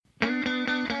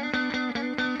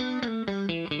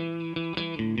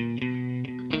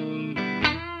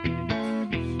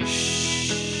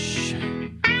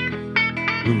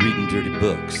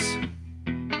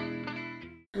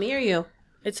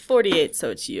It's 48, so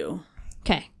it's you.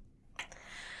 Okay.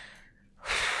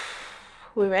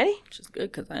 We ready? Which is good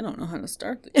because I don't know how to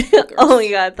start these. Oh my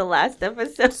god, the last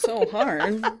episode. It's so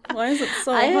hard. Why is it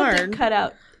so I hard? had to cut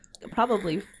out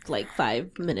probably like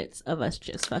 5 minutes of us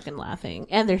just fucking laughing.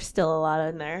 And there's still a lot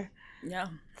in there. Yeah.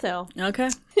 So. Okay.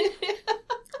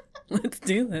 Let's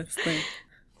do this thing.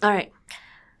 All right.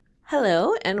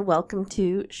 Hello and welcome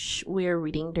to We're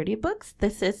Reading Dirty Books.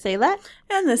 This is Sayla.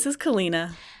 And this is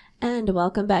Kalina. And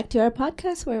welcome back to our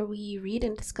podcast where we read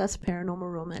and discuss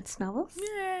paranormal romance novels.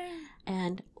 Yay.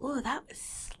 And, oh, that was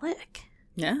slick.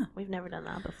 Yeah. We've never done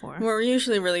that before. We're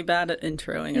usually really bad at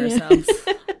introing ourselves.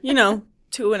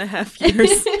 2.5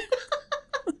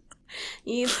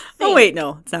 years. Oh, wait,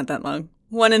 no. It's not that long.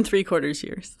 1 3/4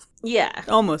 years. Yeah.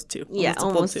 Almost 2. Yeah,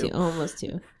 almost two. Almost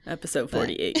 2. Episode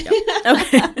 48. Yep.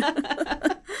 Okay.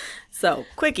 So,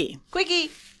 quickie.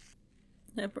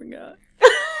 I forgot.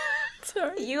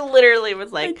 Sorry. You literally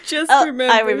was like, I just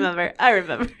remembered. I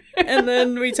remember. And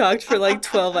then we talked for like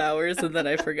 12 hours and then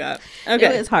I forgot. Okay.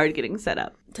 It was hard getting set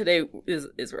up. Today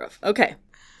is rough. Okay.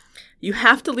 You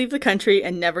have to leave the country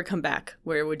and never come back.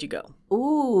 Where would you go?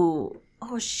 Ooh.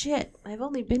 Oh, shit. I've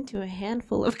only been to a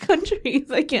handful of countries.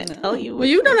 I can't tell you. Well,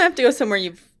 you don't have to go somewhere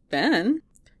you've been.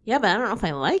 Yeah, but I don't know if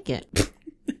I like it.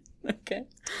 Okay.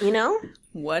 You know?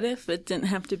 What if it didn't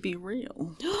have to be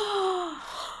real?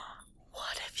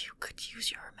 What if you could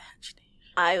use your imagination?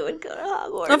 I would go to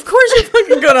Hogwarts. Of course you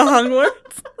fucking go to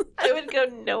Hogwarts. I would go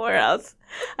nowhere else.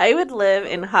 I would live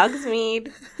in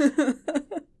Hogsmeade.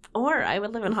 Or I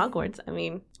would live in Hogwarts. I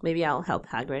mean, maybe I'll help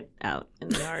Hagrid out in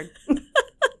the yard.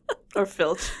 Or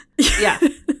Filch. Yeah.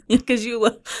 Because you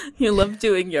love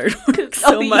doing yard work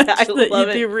so much that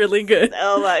you'd be really good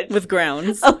so much with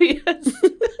grounds. Oh, yes.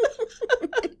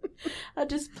 I'll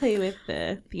just play with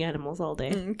the animals all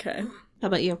day. Okay. How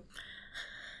about you?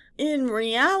 In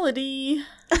reality,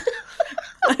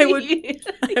 I would.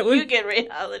 You get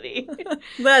reality.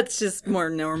 That's just more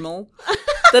normal.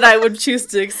 That I would choose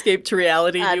to escape to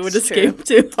reality. That's you would true. escape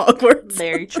to Hogwarts.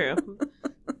 Very true.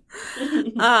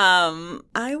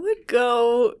 I would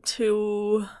go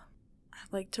to.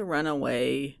 I'd like to run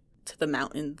away to the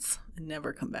mountains and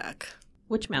never come back.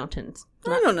 Which mountains?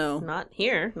 I don't know. Not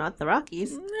here. Not the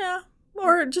Rockies. Yeah.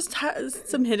 Or just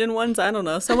some hidden ones. I don't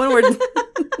know. Somewhere where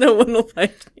no one will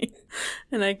find me.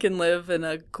 And I can live in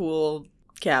a cool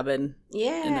cabin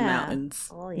in the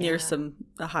mountains near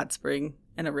a hot spring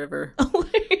and a river. Oh,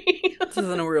 this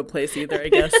isn't a real place either, I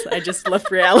guess. I just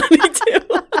left reality too.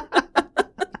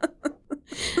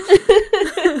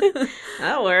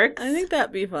 That works. I think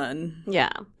that'd be fun. Yeah.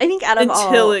 I think out of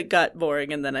Until it got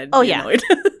boring and then I'd be annoyed.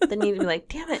 Then you'd be like,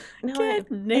 damn it. No, it's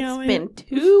it. been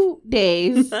 2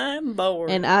 days. I'm bored.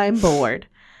 And I'm bored.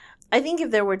 I think if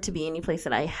there were to be any place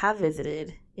that I have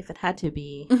visited, if it had to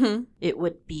be, it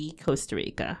would be Costa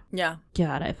Rica. Yeah.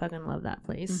 God, I fucking love that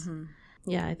place. Mm-hmm.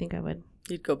 Yeah, I think I would.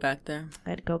 You'd go back there.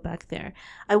 I'd go back there.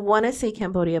 I want to say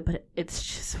Cambodia, but it's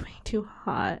just way too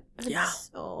hot. It's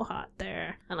so hot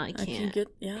there. And I can't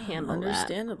handle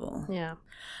understandable. that. Yeah.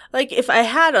 Like, if I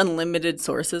had unlimited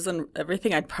sources and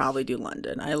everything, I'd probably do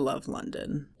London. I love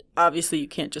London. Obviously, you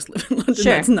can't just live in London. Sure.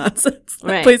 That's nonsense.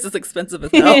 That Right. place is expensive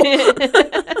as hell.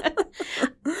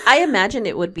 I imagine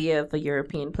it would be a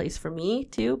European place for me,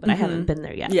 too, but I haven't been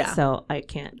there yet. Yeah. So I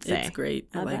can't say. It's great.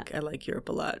 I like Europe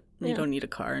a lot. Yeah. You don't need a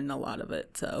car in a lot of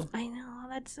it, so. I know.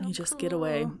 That's so You just cool. get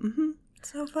away. Mm-hmm.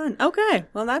 So fun. Okay.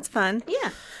 Well, that's fun. Yeah.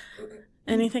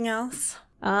 Anything else?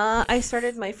 I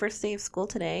started my first day of school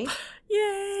today.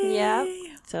 Yay. Yeah.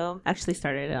 So actually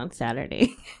started it on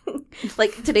Saturday.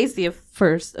 Like today's the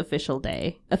first official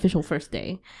first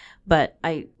day. But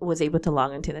I was able to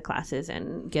log into the classes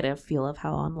and get a feel of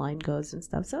how online goes and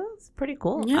stuff. So it's pretty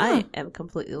cool. Yeah. I am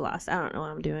completely lost. I don't know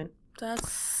what I'm doing.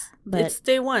 It's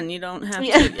day 1. You don't have to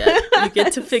yet. You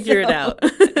get to figure it out.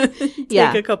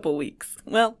 Take a couple weeks.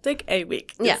 Well, take a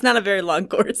week. Yeah. It's not a very long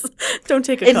course. Don't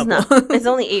take a couple. It's not. It's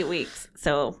only 8 weeks.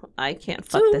 So I can't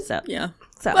fuck this up. Yeah.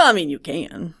 So. Well, I mean, you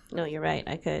can. No, you're right.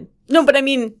 I could. No, but I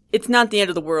mean, it's not the end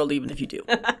of the world even if you do.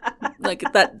 Like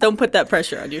that. Don't put that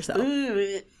pressure on yourself.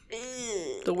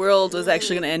 The world is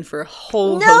actually going to end for a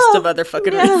whole host of other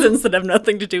fucking reasons that have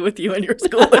nothing to do with you and your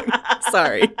schooling.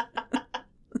 Sorry.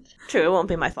 True, it won't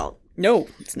be my fault. No,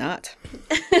 it's not.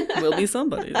 It will be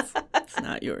somebody's. It's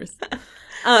not yours.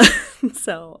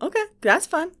 So, okay. That's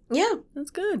fun. Yeah.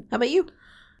 That's good. How about you?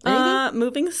 Anything?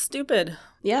 Moving's stupid.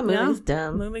 Yeah, moving's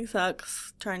dumb. Moving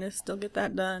sucks. Trying to still get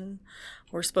that done.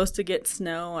 We're supposed to get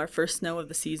snow, our first snow of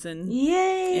the season.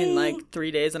 Yay! In like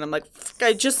 3 days. And I'm like,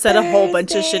 I just set a whole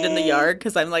bunch of shit in the yard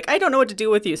because I'm like, I don't know what to do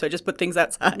with you. So I just put things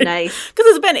outside. Nice. Because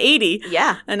it's been 80.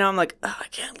 Yeah. And now I'm like, oh, I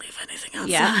can't leave anything outside.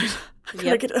 Yeah. I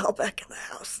gotta get it all back in the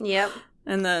house. Yep.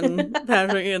 And then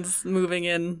Patrick is moving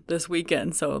in this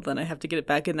weekend, so then I have to get it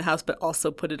back in the house, but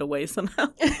also put it away somehow.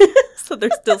 So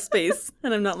there's still space.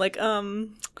 And I'm not like,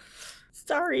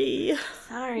 sorry.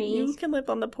 You can live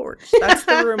on the porch. That's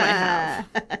the room I have.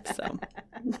 So,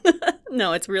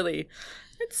 no, it's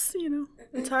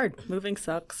hard. Moving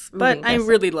sucks. But I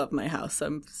really love my house.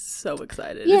 I'm so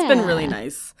excited. Yeah. It's been really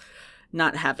nice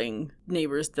not having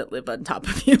neighbors that live on top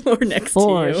of you or next to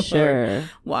you. For sure. Or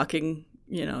walking,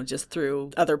 just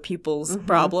through other people's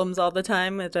problems all the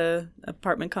time at a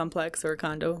apartment complex or a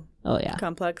condo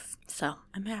complex. So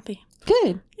I'm happy.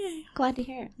 Good. Yay. Glad to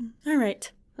hear it.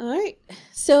 All right.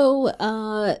 So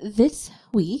this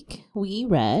week we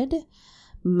read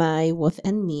My Wolf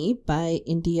and Me by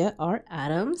India R.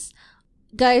 Adams.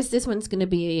 Guys, this one's going to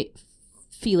be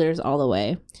feelers all the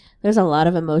way. There's a lot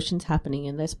of emotions happening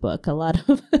in this book. A lot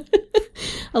of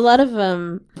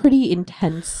pretty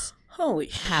intense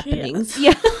happenings. Shit.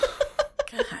 Yeah.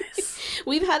 Guys.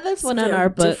 We've had this one on our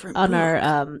book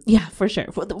for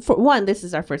sure. For one, this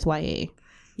is our first YA.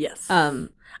 Yes.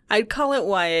 I'd call it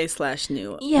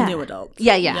YA/new adult.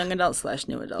 Yeah. Young adult /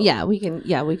 new adult. Yeah, we can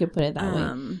put it that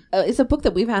way. It's a book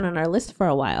that we've had on our list for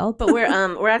a while, but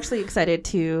we're actually excited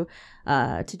to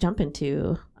jump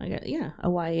into a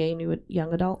YA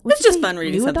young adult. It's just fun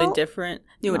reading something different.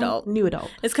 New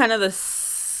adult. It's kind of this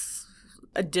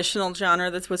additional genre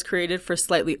that was created for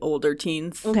slightly older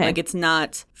teens. Okay. Like it's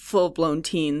not full-blown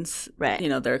teens. Right.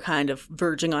 They're kind of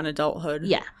verging on adulthood.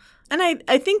 Yeah. And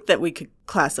I think that we could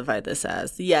classify this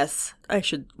as,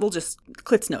 we'll just,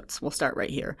 Clit's Notes, we'll start right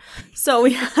here. So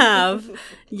we have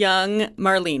young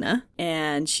Marlena,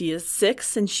 and she is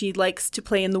 6, and she likes to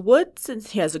play in the woods, and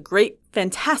she has a great,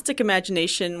 fantastic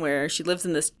imagination where she lives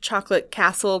in this chocolate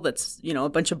castle that's, a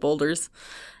bunch of boulders.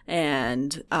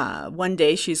 And one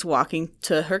day she's walking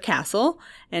to her castle,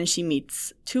 and she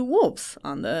meets 2 wolves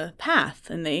on the path,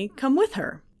 and they come with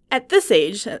her. At this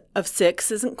age of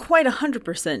 6, isn't quite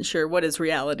 100% sure what is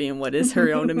reality and what is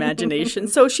her own imagination.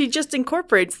 So she just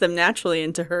incorporates them naturally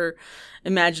into her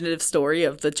imaginative story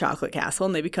of the chocolate castle,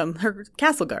 and they become her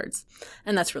castle guards.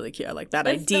 And that's really cute. I like that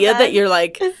idea that you're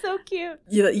like... It's so cute.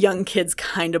 Young kids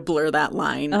kind of blur that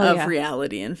line of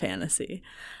reality and fantasy.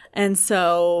 And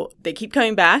so they keep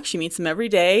coming back. She meets them every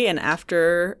day. And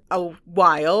after a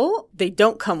while, they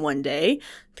don't come one day.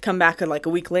 They come back like a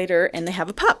week later and they have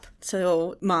a pup.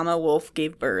 So Mama Wolf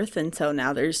gave birth. And so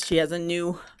now she has a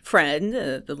new friend,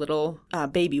 the little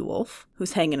baby wolf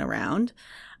who's hanging around.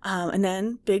 And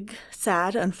then big,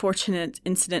 sad, unfortunate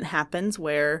incident happens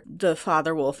where the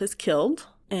father wolf is killed.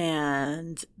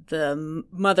 And the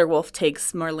mother wolf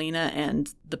takes Marlena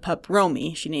and the pup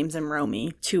Romy, she names him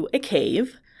Romy, to a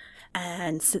cave.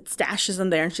 And stashes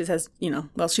them there, and she says,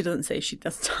 she doesn't say, she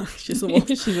doesn't talk, she's a wolf.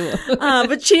 She's a wolf.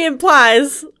 But she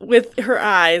implies with her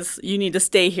eyes, you need to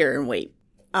stay here and wait.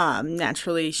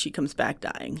 Naturally, she comes back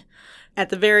dying. At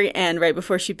the very end, right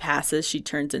before she passes, she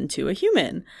turns into a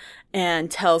human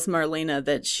and tells Marlena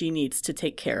that she needs to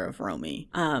take care of Romy.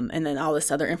 And then all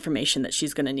this other information that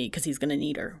she's going to need because he's going to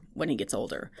need her when he gets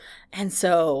older. And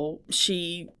so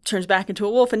she turns back into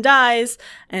a wolf and dies.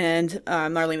 And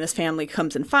Marlena's family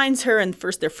comes and finds her. And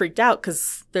first they're freaked out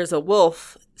because there's a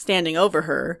wolf standing over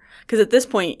her. Because at this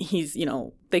point, he's,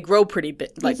 they grow pretty big,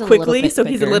 quickly. So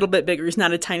he's a little bit bigger. He's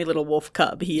not a tiny little wolf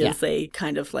cub. He is a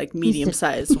kind of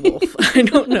medium-sized wolf. I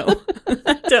don't know.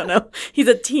 He's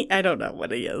a teen. I don't know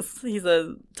what he is. He's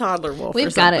a toddler wolf or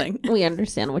something. Got it. We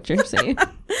understand what you're saying.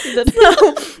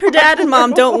 So her dad and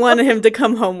mom don't want him to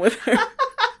come home with her.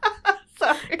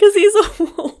 Sorry. Because he's a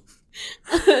wolf.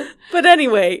 But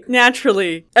anyway,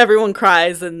 naturally, everyone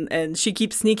cries and she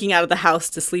keeps sneaking out of the house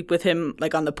to sleep with him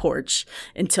on the porch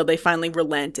until they finally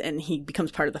relent and he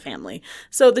becomes part of the family.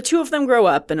 So the 2 of them grow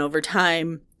up, and over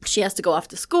time, she has to go off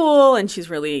to school, and she's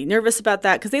really nervous about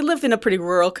that because they live in a pretty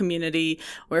rural community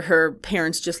where her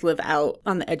parents just live out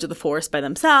on the edge of the forest by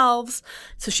themselves.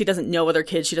 So she doesn't know other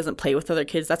kids. She doesn't play with other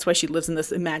kids. That's why she lives in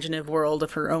this imaginative world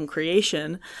of her own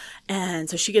creation.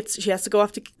 And so she has to go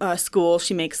off to school.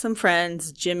 She makes some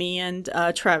friends, Jimmy and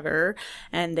Trevor,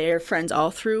 and they're friends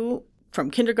all through from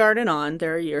kindergarten on.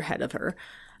 They're a year ahead of her.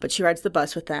 But she rides the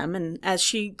bus with them, and as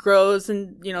she grows,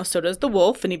 and so does the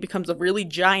wolf, and he becomes a really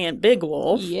giant big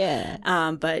wolf.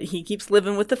 Yeah. But he keeps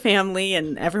living with the family,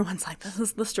 and everyone's like, "This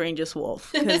is the strangest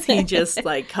wolf," because he just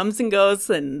comes and goes,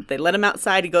 and they let him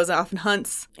outside. He goes off and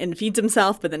hunts and feeds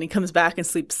himself, but then he comes back and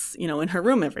sleeps, in her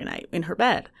room every night in her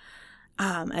bed.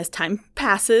 As time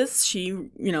passes, she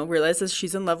realizes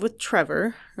she's in love with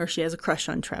Trevor, or she has a crush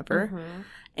on Trevor. Mm-hmm.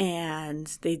 and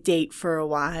they date for a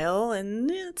while,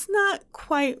 and it's not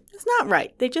right.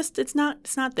 It's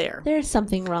not there. There's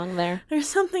something wrong there. There's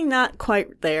something not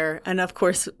quite there. And of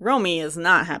course, Romy is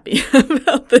not happy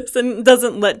about this and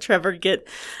doesn't let Trevor get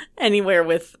anywhere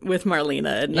with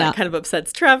Marlena. And that kind of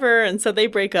upsets Trevor. And so they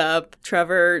break up.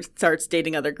 Trevor starts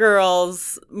dating other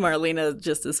girls. Marlena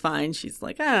just is fine. She's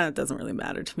like, it doesn't really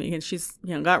matter to me. And she's,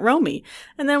 got Romy.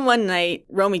 And then one night,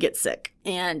 Romy gets sick.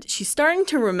 And she's starting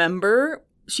to remember.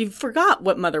 She forgot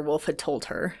what Mother Wolf had told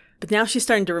her. But now she's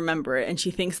starting to remember it, and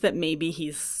she thinks that maybe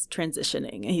he's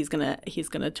transitioning and he's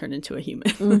gonna turn into a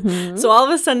human. Mm-hmm. So all of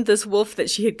a sudden, this wolf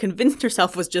that she had convinced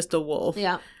herself was just a wolf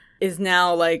is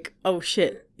now like, oh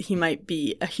shit, he might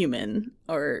be a human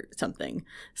or something.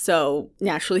 So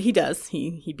naturally, he does.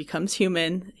 He becomes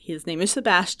human. His name is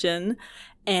Sebastian.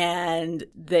 And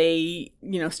they,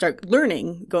 start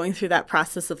going through that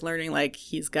process of learning, like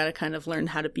he's got to kind of learn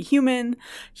how to be human.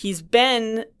 He's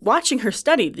been watching her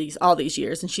study all these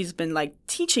years, and she's been like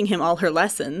teaching him all her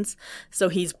lessons. So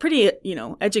he's pretty,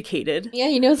 educated. Yeah,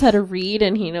 he knows how to read,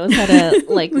 and he knows how to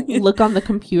like look on the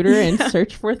computer and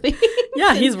search for things.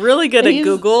 Yeah, he's really good at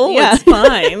Google. Yeah. It's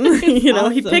fine.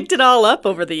 Awesome. He picked it all up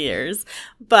over the years.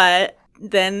 But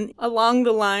then along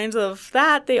the lines of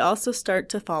that, they also start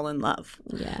to fall in love.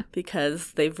 Yeah.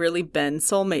 Because they've really been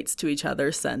soulmates to each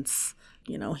other since,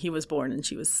 he was born and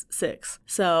she was 6.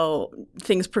 So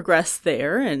things progress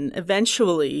there, and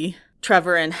eventually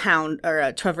Trevor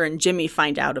and Jimmy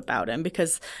find out about him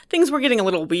because things were getting a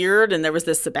little weird, and there was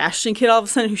this Sebastian kid all of a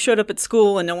sudden who showed up at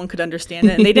school and no one could understand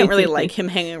it, and they didn't really like him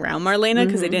hanging around Marlena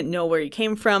because they didn't know where he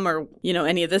came from or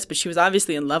any of this, but she was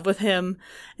obviously in love with him,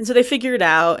 and so they figure it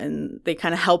out, and they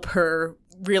kind of help her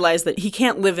realize that he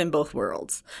can't live in both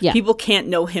worlds. Yeah. People can't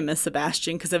know him as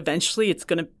Sebastian because eventually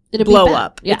it'll blow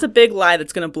up. Yeah. It's a big lie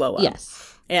that's going to blow up. Yes.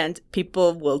 And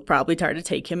people will probably try to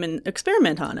take him and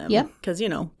experiment on him. Yeah. Because,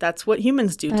 that's what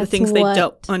humans do to things they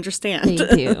don't understand.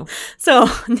 They do. So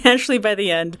naturally, by the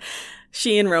end,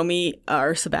 she and Romy,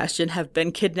 or Sebastian, have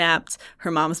been kidnapped.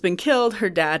 Her mom's been killed. Her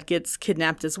dad gets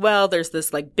kidnapped as well. There's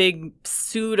this like big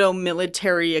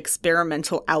pseudo-military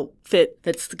experimental outfit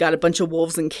that's got a bunch of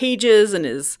wolves in cages and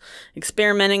is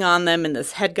experimenting on them. And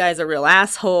this head guy's a real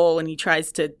asshole. And he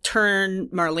tries to turn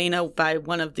Marlena by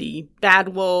one of the bad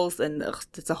wolves. And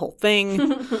it's a whole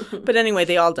thing. But anyway,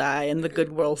 they all die and the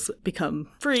good wolves become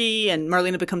free. And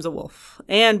Marlena becomes a wolf.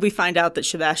 And we find out that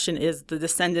Sebastian is the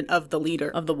descendant of the leader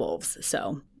of the wolves.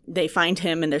 So they find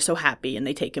him and they're so happy and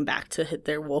they take him back to hit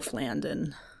their wolf land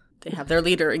and they have their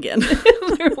leader again.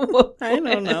 I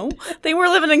don't know. They were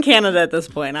living in Canada at this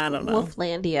point. I don't know.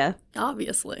 Wolflandia.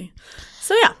 Obviously.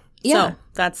 So yeah. So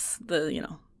that's the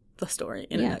story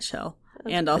in a nutshell.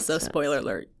 That's and also, spoiler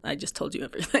alert, I just told you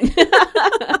everything.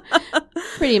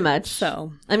 Pretty much.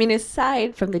 So, I mean,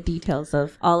 aside from the details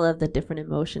of all of the different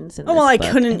emotions in this I book,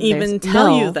 couldn't even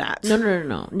tell you that.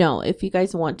 No. If you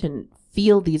guys want to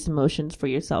feel these emotions for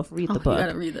yourself, read the book. You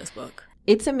gotta read this book.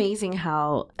 It's amazing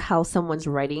how someone's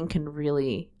writing can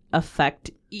really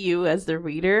affect you as the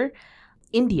reader.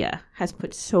 India has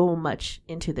put so much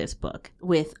into this book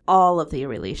with all of the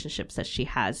relationships that she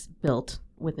has built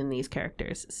within these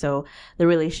characters. So the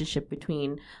relationship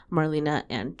between Marlena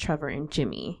and Trevor and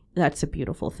Jimmy, that's a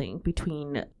beautiful thing.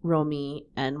 Between Romy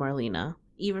and Marlena,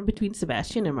 even between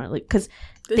Sebastian and Marlena, because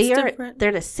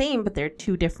they're the same, but they're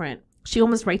two different. She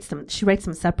writes them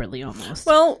separately almost.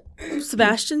 Well,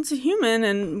 Sebastian's a human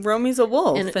and Romy's a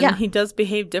wolf, and he does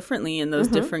behave differently in those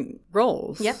different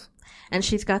roles. Yep. And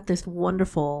she's got this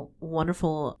wonderful,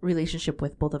 wonderful relationship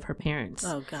with both of her parents.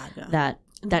 Oh God, yeah.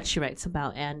 That she writes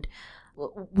about. And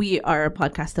we are a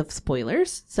podcast of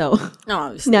spoilers, so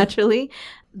obviously. Naturally,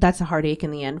 that's a heartache in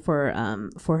the end for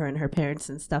her and her parents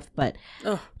and stuff. But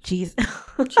Jesus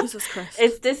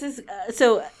Christ, this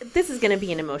is going to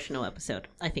be an emotional episode,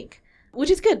 I think, which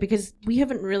is good because we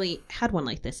haven't really had one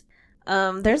like this.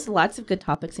 There's lots of good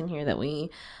topics in here that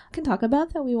we can talk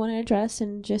about that we want to address,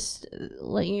 and just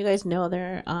let you guys know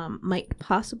there might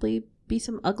possibly be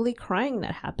some ugly crying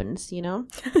that happens.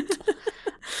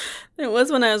 It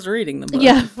was when I was reading the book.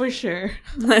 Yeah, for sure.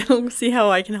 I don't see how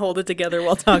I can hold it together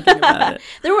while talking about it.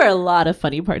 There were a lot of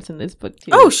funny parts in this book, too.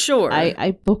 Oh, sure.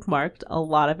 I bookmarked a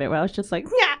lot of it where I was just like,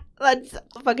 yeah, that's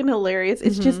fucking hilarious.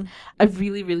 It's just, I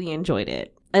really, really enjoyed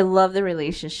it. I love the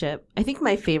relationship. I think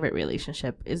my favorite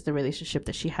relationship is the relationship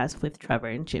that she has with Trevor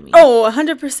and Jimmy. Oh,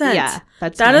 100%. Yeah,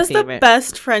 that is favorite. The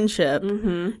best friendship.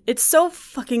 Mm-hmm. It's so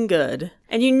fucking good.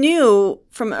 And you knew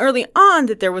from early on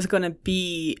that there was going to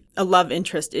be a love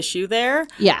interest issue there.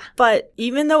 Yeah. But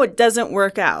even though it doesn't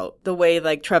work out the way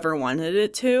like Trevor wanted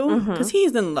it to, because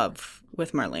he's in love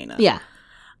with Marlena. Yeah.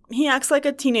 he acts like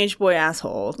a teenage boy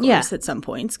asshole, of course, at some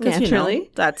points. Because,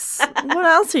 naturally. That's what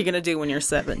else are you going to do when you're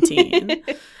 17?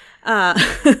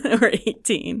 Or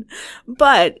 18.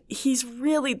 But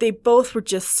they both were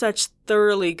just such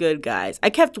thoroughly good guys. I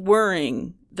kept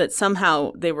worrying that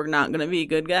somehow they were not going to be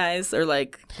good guys, or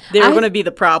like they were going to be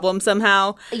the problem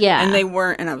somehow. Yeah. And they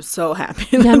weren't, and I was so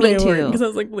happy that me they too. weren't, because I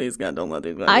was like, please God, don't let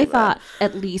these guys I do thought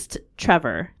that. at least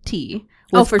Trevor T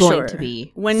was for going sure. to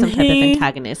be When some type of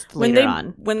antagonist later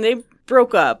on. When they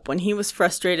broke up, when he was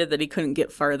frustrated that he couldn't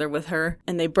get farther with her,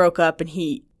 and they broke up, and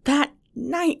that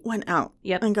night went out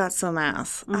and got some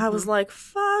ass. I was like,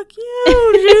 fuck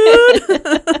you,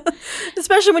 dude.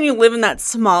 Especially when you live in that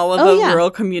small of a rural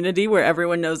community where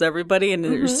everyone knows everybody, and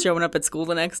they're showing up at school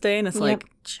the next day, and it's like,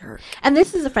 jerk. And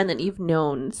this is a friend that you've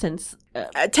known since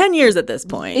 10 years at this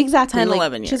point. Exactly. 10, like,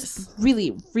 11 years. Just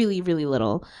really, really, really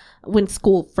little when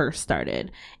school first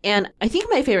started. And I think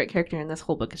my favorite character in this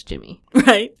whole book is Jimmy.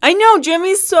 Right. I know.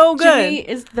 Jimmy's so good. Jimmy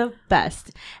is the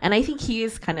best. And I think he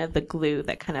is kind of the glue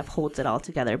that kind of holds it all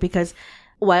together, because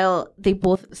while they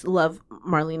both love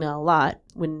Marlena a lot,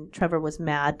 when Trevor was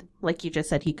mad, like you just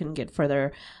said, he couldn't get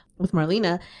further with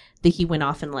Marlena, that he went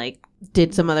off and like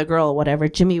did some other girl or whatever,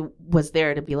 Jimmy was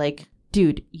there to be like,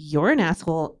 dude, you're an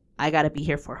asshole. I got to be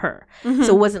here for her. Mm-hmm.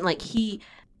 So it wasn't like he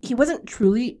wasn't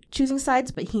truly choosing sides,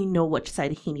 but he knew which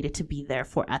side he needed to be there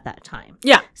for at that time.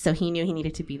 Yeah. So he knew he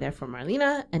needed to be there for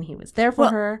Marlena, and he was there for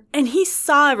her. And he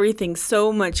saw everything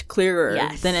so much clearer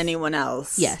than anyone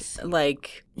else. Yes.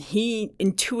 Like, he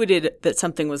intuited that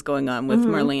something was going on with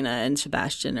Marlena and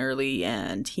Sebastian early,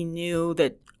 and he knew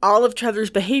that all of Trevor's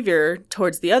behavior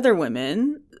towards the other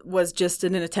women was just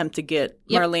in an attempt to get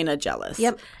Marlena jealous.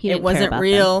 Yep. It wasn't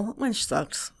real, which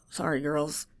sucks. Sorry,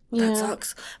 girls. That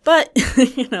sucks. But,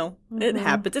 it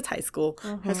happens. It's high school.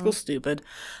 High school's stupid.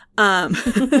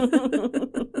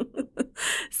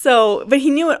 So, but he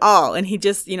knew it all. And he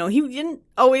just, he didn't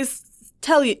always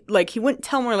tell you, like, he wouldn't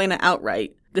tell Marlena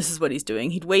outright, this is what he's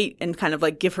doing. He'd wait and kind of,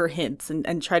 like, give her hints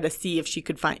and try to see if she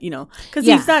could find, because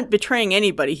he's not betraying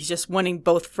anybody. He's just wanting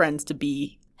both friends to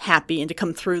be happy and to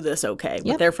come through this okay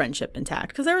with their friendship intact.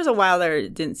 Because there was a while there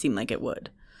it didn't seem like it would.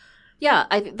 Yeah,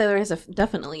 there is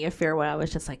definitely a fear where I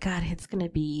was just like, God, it's going to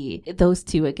be those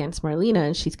two against Marlena,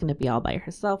 and she's going to be all by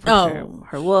herself with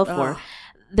her wolf. Or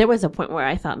there was a point where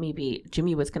I thought maybe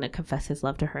Jimmy was going to confess his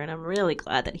love to her, and I'm really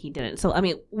glad that he didn't. So, I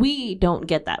mean, we don't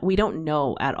get that. We don't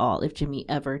know at all if Jimmy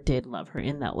ever did love her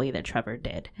in that way that Trevor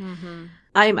did. Mm-hmm.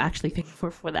 I'm actually thankful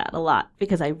for that a lot,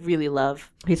 because I really love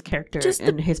his character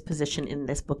and his position in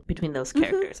this book between those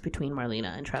characters, between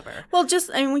Marlena and Trevor. Well,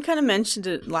 we kind of mentioned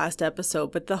it last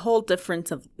episode, but the whole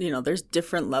difference of, there's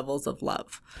different levels of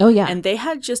love. Oh, yeah. And they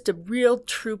had just a real,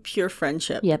 true, pure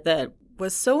friendship that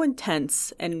was so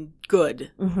intense and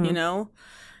good,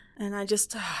 And I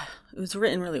just, it was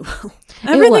written really well.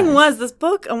 Everything was. This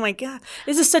book, oh my God.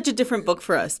 This is such a different book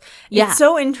for us. Yeah. It's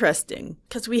so interesting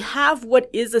because we have what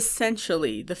is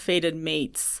essentially the fated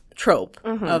mates trope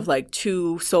of like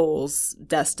two souls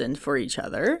destined for each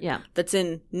other. Yeah. That's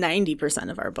in 90%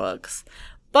 of our books.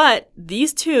 But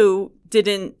these two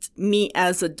didn't meet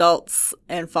as adults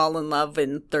and fall in love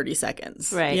in 30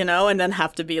 seconds, right? And then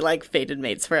have to be like fated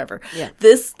mates forever. Yeah.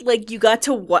 This, like, you got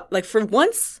to for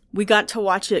once we got to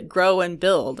watch it grow and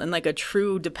build, and like a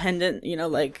true dependent,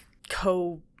 like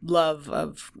co-love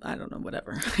of, I don't know,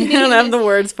 whatever. I don't have the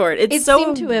words for it. It's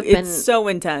so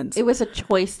intense. It was a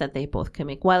choice that they both could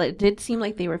make. While it did seem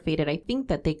like they were fated, I think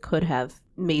that they could have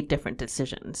made different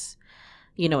decisions.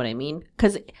 You know what I mean?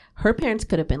 Because her parents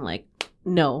could have been like,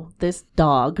 no, this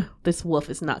wolf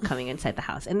is not coming inside the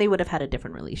house. And they would have had a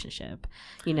different relationship,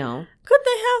 Could they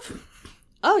have?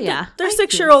 Oh, yeah. Their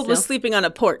 6-year-old was sleeping on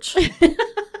a porch.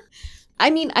 I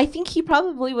mean, I think he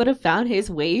probably would have found his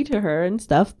way to her and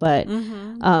stuff. But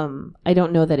I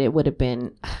don't know that it would have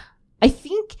been. I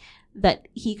think that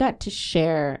he got to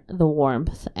share the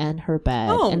warmth and her bed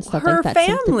and stuff like that.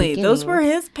 Her family. Those were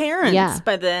his parents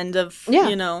by the end of,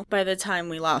 by the time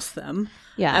we lost them.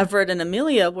 Yeah. Everett and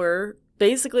Amelia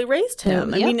basically raised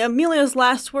him. I mean, Amelia's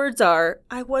last words are,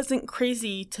 I wasn't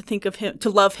crazy to think of him, to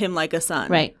love him like a son.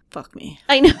 Right. Fuck me.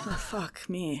 I know. Fuck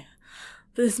me.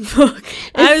 This book.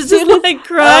 I was just like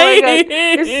crying. Oh my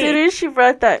God. As soon as she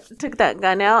took that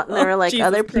gun out, and there were like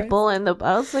other people in I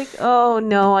was like, oh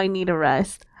no, I need a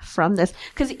rest from this.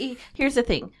 Because here's the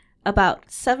thing. About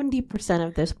 70%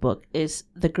 of this book is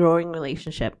the growing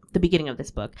relationship. The beginning of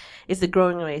this book is the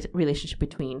growing relationship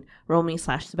between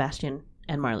Romy/Sebastian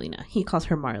and Marlena. He calls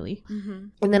her Marley. Mm-hmm.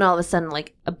 And then all of a sudden,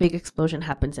 like, a big explosion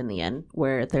happens in the end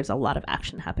where there's a lot of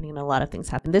action happening and a lot of things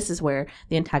happen. This is where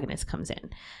the antagonist comes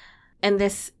in. And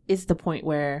this is the point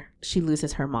where she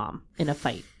loses her mom in a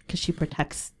fight because she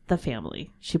protects the family.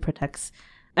 She protects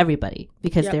everybody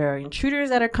because there are intruders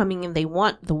that are coming and they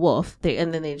want the wolf.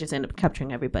 And then they just end up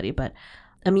capturing everybody. But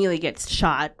Amelia gets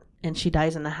shot and she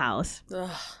dies in the house. Ugh.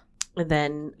 And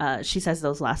then she says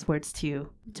those last words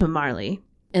to Marley.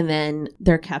 And then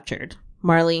they're captured.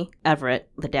 Marley, Everett,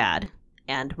 the dad,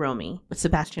 and Romy,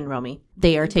 Sebastian Romy.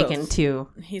 They are taken to...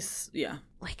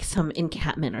 like some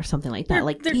encampment or something like that. They're,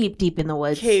 like deep in the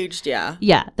woods. Caged, yeah.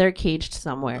 Yeah, they're caged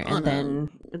somewhere. And then,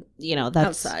 that's...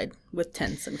 outside with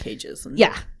tents and cages.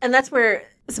 Yeah. And that's where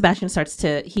Sebastian starts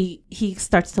to... He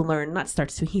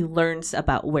learns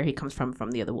about where he comes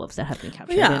from the other wolves that have been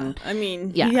captured. Yeah.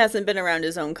 He hasn't been around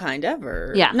his own kind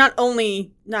ever. Yeah.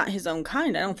 Not his own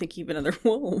kind. I don't think even other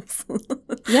wolves.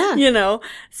 Yeah. So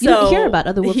you don't hear about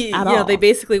other wolves at all. They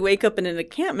basically wake up in an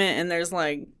encampment and there's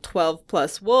like 12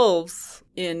 plus wolves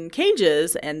in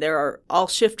cages, and they're all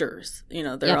shifters.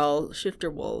 They're all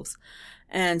shifter wolves.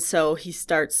 And so he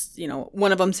starts,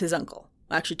 one of them's his uncle.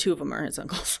 Actually, two of them are his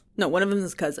uncles. No, one of them is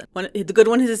his cousin. The good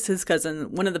one is his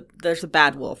cousin. There's a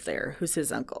bad wolf there who's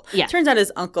his uncle. Yeah. Turns out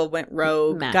his uncle went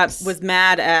rogue. Max was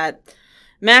mad at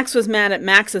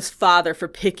Max's father for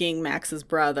picking Max's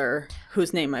brother,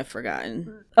 whose name I've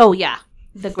forgotten. Oh, yeah.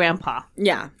 The grandpa.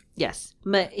 Yeah. Yes.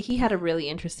 But he had a really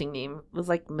interesting name. It was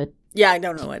like I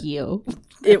don't know it.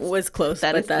 It was close,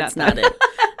 but that's not it.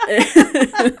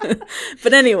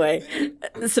 But anyway,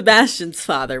 Sebastian's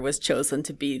father was chosen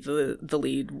to be the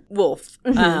lead wolf.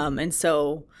 Mm-hmm. And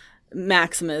so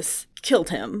Maximus killed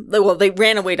him. Well, they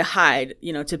ran away to hide,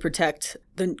 to protect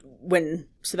when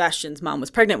Sebastian's mom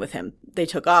was pregnant with him. They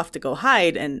took off to go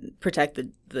hide and protect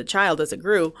the child as it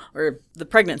grew, or the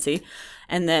pregnancy.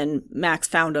 And then Max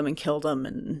found him and killed him,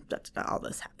 and that's all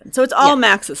this happened. So it's all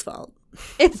Max's fault.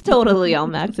 It's totally all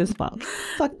Max's fault.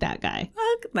 Fuck that guy.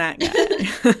 Fuck that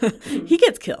guy. He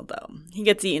gets killed, though. He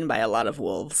gets eaten by a lot of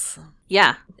wolves.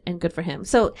 Yeah, and good for him.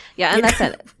 So, and that's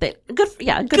it. Good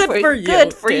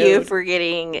for you for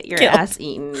getting your ass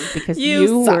eaten because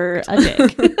you were a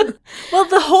dick. Well,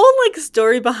 the whole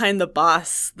story behind the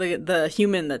boss, the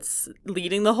human that's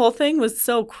leading the whole thing, was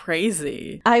so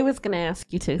crazy. I was going to ask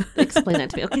you to explain that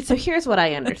to me. Okay, so here's what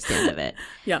I understand of it.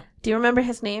 Yeah. Do you remember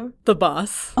his name? The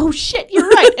boss. Oh, shit, you're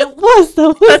right. It was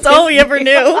the That's all we ever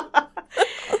knew.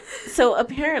 So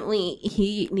apparently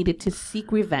he needed to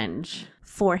seek revenge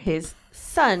for his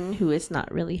son, who is not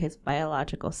really his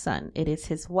biological son. It is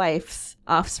his wife's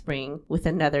offspring with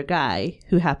another guy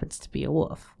who happens to be a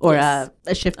wolf or a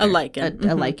shifter. A lichen.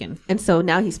 A lichen. And so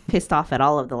now he's pissed off at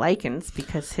all of the lichens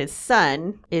because his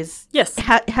son is... Yes.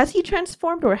 Has he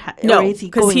transformed or no, is he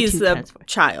because going he's to a transform?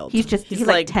 child. He's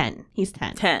like 10. He's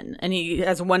 10. 10. And he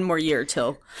has one more year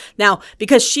till... Now,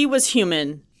 because she was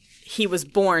human... He was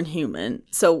born human.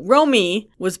 So Romy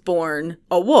was born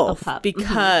a wolf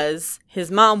because his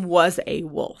mom was a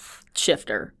wolf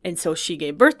shifter. And so she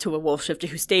gave birth to a wolf shifter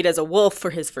who stayed as a wolf for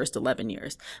his first 11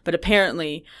 years. But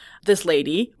apparently this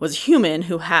lady was a human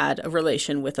who had a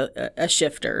relation with a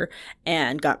shifter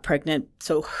and got pregnant.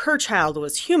 So her child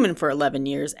was human for 11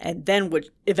 years and then would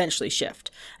eventually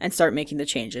shift and start making the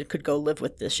change. It could go live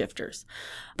with the shifters.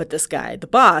 But this guy, the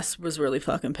boss, was really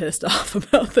fucking pissed off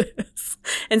about this.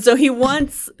 And so he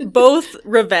wants both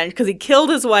revenge because he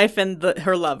killed his wife and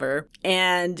her lover.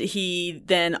 And he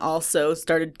then also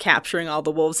started capturing all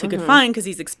the wolves he could find because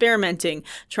he's experimenting,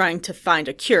 trying to find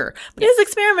a cure. But his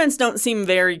experiments don't seem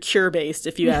very cure-based,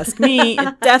 if you ask me.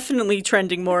 It's definitely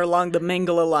trending more along the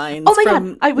Mengele lines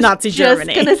from Nazi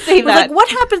Germany. I was just going to say that. What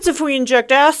happens if we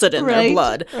inject acid in their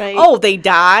blood? Right. Oh, they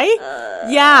die?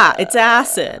 Yeah, it's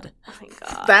acid. Oh my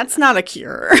God. That's not a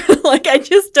cure. I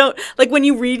just don't... when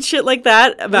you read shit like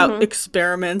that about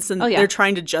experiments and they're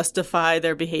trying to justify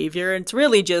their behavior, it's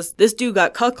really just, this dude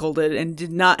got cuckolded and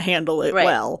did not handle it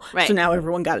well. Right. So now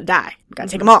everyone got to die. Got to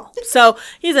take them all. So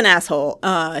he's an asshole.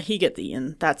 He gets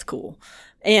eaten. That's cool.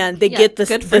 And they get the...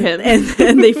 Good for him.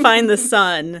 And they find the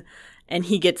son... And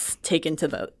he gets taken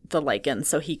to the lichen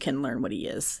so he can learn what he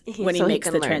is when he makes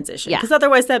the transition. Because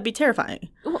otherwise that'd be terrifying.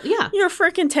 Well, yeah. You're a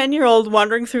freaking 10-year-old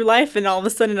wandering through life and all of a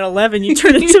sudden at 11 you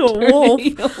turn into a wolf.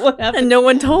 And no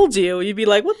one told you. You'd be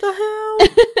like, what the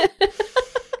hell?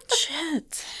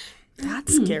 Shit.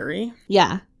 That's scary.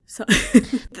 Yeah. So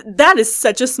that is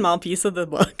such a small piece of the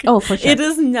book. Oh, for sure. It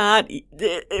is not.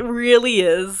 It really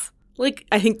is.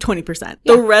 I think 20%.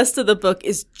 Yeah. The rest of the book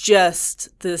is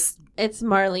just this... It's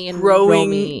Marley and growing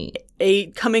Romy. A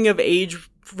coming-of-age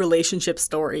relationship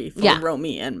story for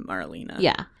Romy and Marlena.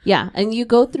 Yeah, yeah. And you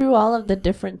go through all of the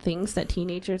different things that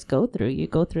teenagers go through. You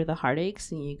go through the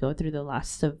heartaches, and you go through the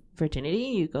loss of virginity.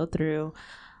 You go through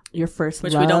your first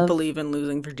Which love. we don't believe in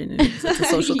losing virginity. It's a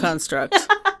social construct.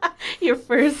 Your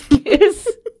first kiss.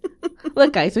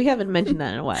 Look, guys, we haven't mentioned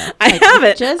that in a while. I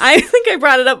haven't. I think I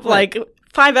brought it up like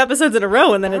 5 episodes in a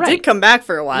row, and then it did come back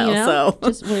for a while. You know?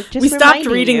 So we stopped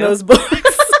reading those books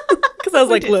because I was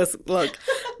like, look,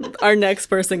 our next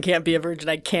person can't be a virgin.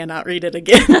 I cannot read it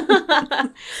again.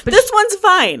 This one's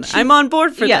fine. I'm on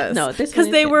board for this. No, because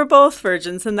they were both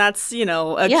virgins, and that's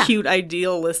a cute,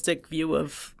 idealistic view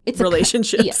of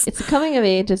relationships. It's a coming of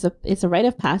age. It's a rite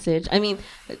of passage. I mean,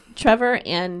 Trevor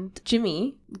and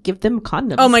Jimmy give them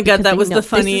condoms. Oh my god, that was the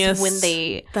funniest.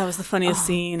 That was the funniest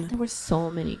scene. There were so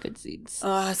many good scenes.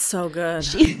 Oh, it's so good.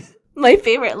 My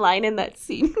favorite line in that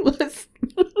scene was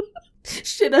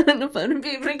shit on the phone and be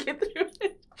able to get through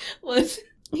it. Was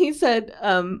he said,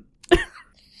 oh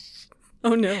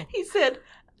no. He said,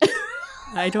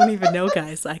 I don't even know,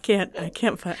 guys. I can't.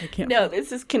 No,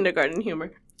 this is kindergarten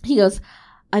humor. He goes,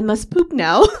 I must poop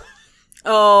now.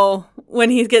 Oh, when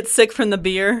he gets sick from the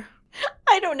beer.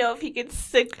 I don't know if he gets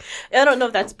sick. I don't know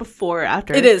if that's before or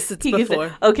after. It is. It's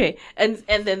before. Okay. And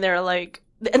then they're like,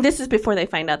 and this is before they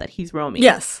find out that he's roaming.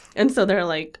 Yes. And so they're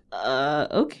like,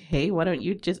 okay, why don't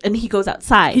you just... And he goes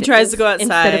outside. He tries to go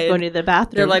outside. Instead of going to the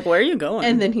bathroom. They're like, where are you going?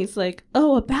 And then he's like,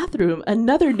 oh, a bathroom.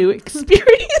 Another new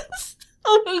experience.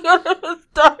 Oh my god, I was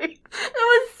dying. It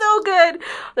was so good.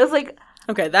 I was like...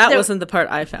 Okay, that wasn't the part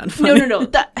I found funny. No.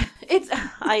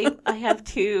 I have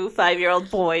 2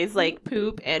 5-year-old boys, like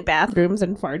poop and bathrooms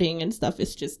and farting and stuff.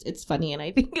 It's funny, and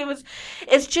I think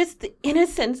it's just the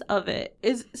innocence of it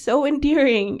is so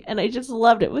endearing, and I just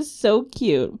loved it. It was so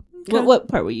cute. Okay. What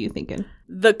part were you thinking?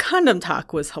 The condom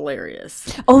talk was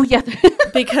hilarious. Oh yeah,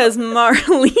 because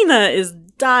Marlena is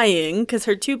dying because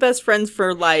her 2 best friends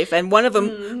for life, and one of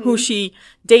them who she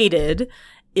dated,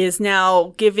 is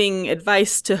now giving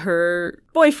advice to her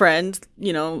boyfriend,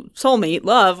 soulmate,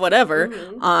 love, whatever,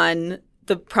 on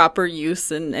the proper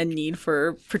use and need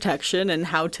for protection and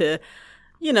how to,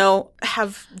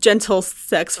 have gentle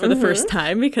sex for the first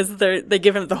time, because they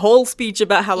give him the whole speech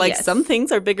about how, some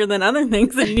things are bigger than other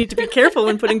things and you need to be careful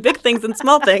when putting big things and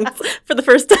small things for the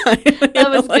first time. That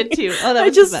was good, too. Oh,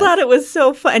 I just thought it was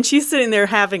so fun. And she's sitting there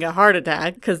having a heart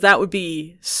attack because that would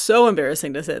be so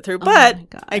embarrassing to sit through.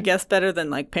 But I guess better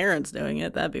than, parents doing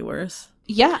it. That'd be worse.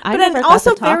 Yeah. But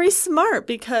also very smart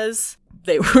because...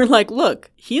 They were like,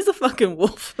 look, he's a fucking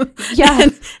wolf. Yeah.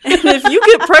 and if you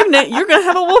get pregnant, you're going to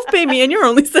have a wolf baby and you're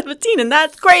only 17. And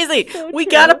that's crazy. We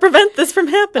got to prevent this from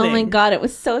happening. Oh, my God. It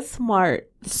was so smart.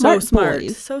 So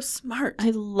smart.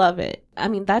 I love it. I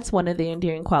mean, that's one of the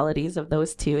endearing qualities of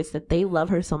those 2 is that they love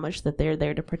her so much that they're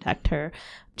there to protect her.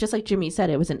 Just like Jimmy said,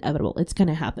 it was inevitable. It's going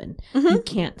to happen. You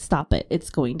can't stop it.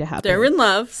 It's going to happen. They're in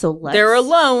love. So they're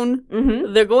alone.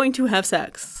 They're going to have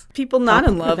sex. People not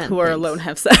in love who are alone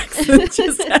have sex. It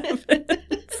just happens.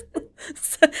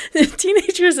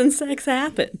 Teenagers and sex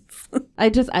happens. I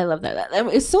love that.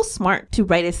 It's so smart to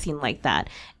write a scene like that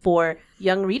for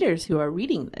young readers who are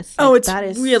reading this. That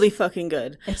is really fucking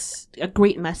good. It's a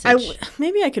great message.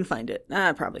 Maybe I can find it.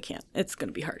 I probably can't. It's going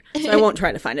to be hard. So I won't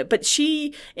try to find it. But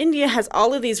India has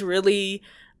all of these really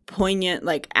poignant,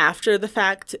 after the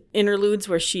fact interludes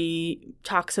where she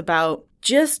talks about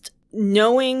just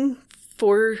knowing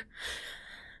for...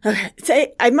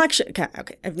 Okay, I've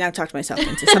now talked myself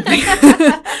into something.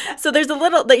 So there's a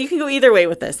little that you can go either way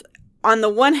with this. On the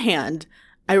one hand,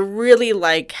 I really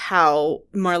like how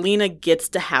Marlena gets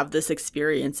to have this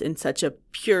experience in such a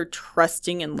pure,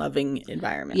 trusting and loving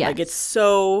environment. Yes. It's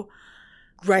so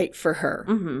right for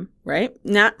her, right?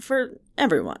 Not for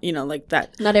everyone,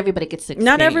 that. Not everybody gets to experience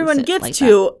Not everyone gets like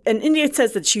to. That. And India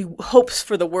says that she hopes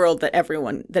for the world that every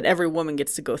woman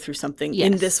gets to go through something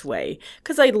in this way.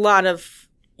 Because a lot of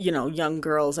young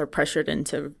girls are pressured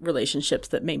into relationships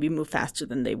that maybe move faster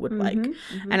than they would like.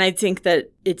 And I think that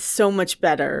it's so much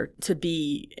better to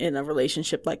be in a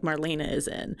relationship like Marlena is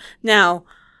in. Now,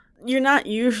 you're not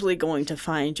usually going to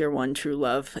find your one true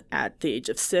love at the age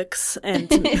of 6 and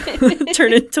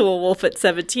turn into a wolf at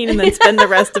 17 and then spend the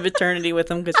rest of eternity with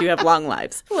them because you have long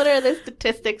lives. What are the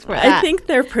statistics for that? I think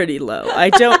they're pretty low. I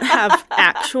don't have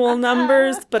actual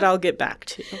numbers, but I'll get back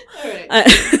to you. All right.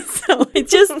 So I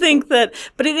just think that,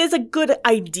 but it is a good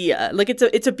idea.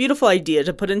 It's a beautiful idea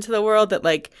to put into the world that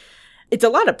it's a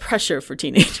lot of pressure for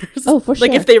teenagers. Oh, for sure.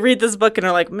 If they read this book and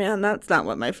are like, man, that's not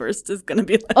what my first is going to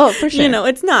be like. Oh, for sure.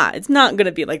 It's not. It's not going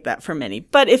to be like that for many.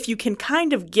 But if you can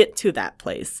kind of get to that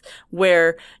place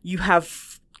where you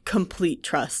have complete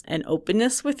trust and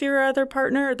openness with your other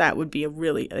partner, that would be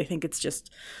I think it's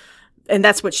just... And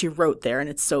that's what she wrote there, and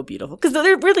it's so beautiful. Because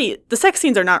the sex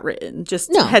scenes are not written.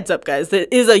 Just heads up, guys.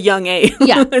 It is a young A.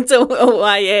 Yeah. It's a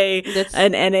YA,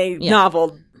 an NA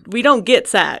novel. We don't get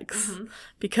sex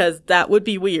because that would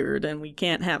be weird and we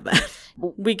can't have that.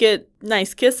 We get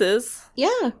nice kisses.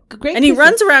 Yeah, great. And he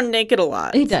runs around naked a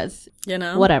lot. He does. You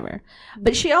know? Whatever.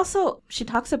 But she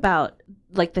talks about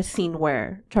like the scene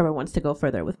where Trevor wants to go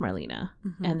further with Marlena.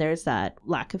 And there's that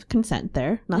lack of consent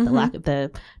there. Not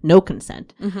the no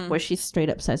consent, where she straight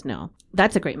up says no.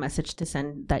 That's a great message to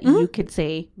send, that you could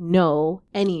say no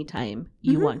anytime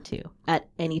you want to, at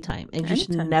any time. And you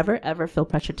should never, ever feel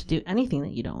pressure to do anything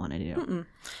that you don't want to do.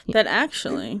 Yeah. That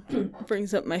actually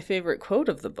brings up my favorite quote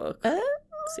of the book.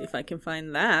 Let's see if I can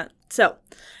find that. So,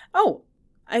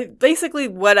 basically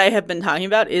what I have been talking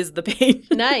about is the pain.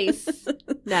 Nice.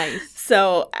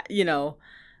 So, you know,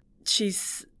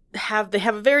 they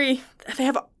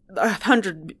have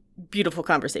 100 beautiful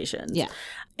conversations. Yeah.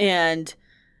 And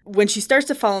when she starts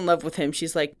to fall in love with him,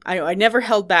 she's like, I never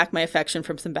held back my affection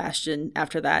from Sebastian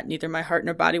after that. Neither my heart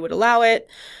nor body would allow it.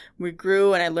 We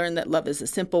grew and I learned that love is a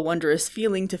simple, wondrous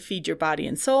feeling to feed your body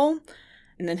and soul.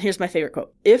 And then here's my favorite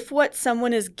quote. If what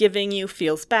someone is giving you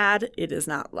feels bad, it is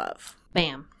not love.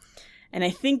 Bam. And I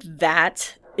think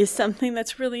that is something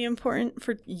that's really important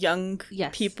for young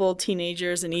people,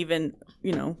 teenagers, and even,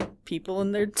 you know, people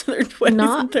in their 20s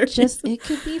Not and 30s. just, it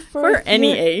could be for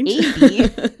any age.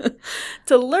 80.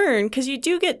 To learn, because you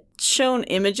do get shown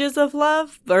images of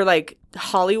love, or like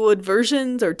Hollywood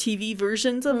versions or TV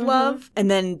versions of love. And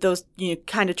then those, you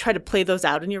kind of try to play those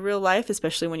out in your real life,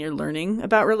 especially when you're learning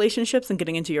about relationships and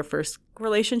getting into your first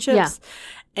relationships.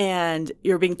 Yeah. And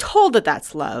you're being told that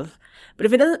that's love. But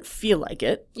if it doesn't feel like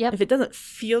it, if it doesn't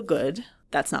feel good,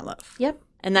 that's not love. Yep.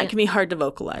 And that can be hard to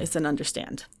vocalize and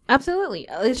understand. Absolutely.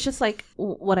 It's just like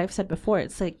what I've said before.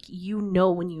 It's like, you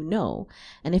know when you know.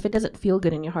 And if it doesn't feel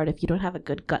good in your heart, if you don't have a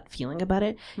good gut feeling about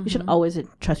it, you should always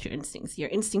trust your instincts. Your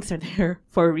instincts are there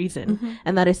for a reason.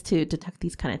 And that is to detect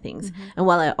these kind of things. And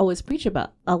while I always preach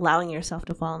about allowing yourself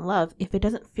to fall in love, if it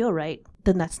doesn't feel right,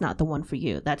 then that's not the one for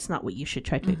you. That's not what you should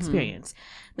try to experience.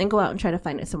 Then go out and try to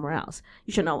find it somewhere else.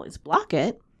 You shouldn't always block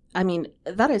it. I mean,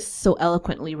 that is so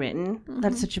eloquently written.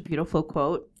 That's such a beautiful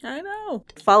quote. I know.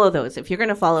 Follow those. If you're going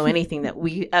to follow anything that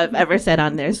we have ever said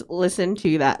on this, listen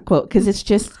to that quote. Because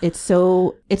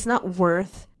it's not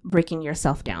worth breaking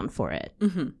yourself down for it.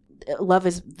 Love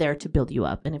is there to build you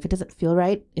up. And if it doesn't feel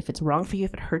right, if it's wrong for you,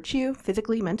 if it hurts you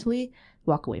physically, mentally,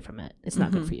 walk away from it. It's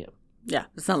not good for you. Yeah,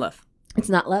 it's not love. It's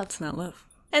not love. It's not love.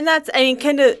 And that's, I mean,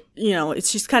 kind of, you know, it's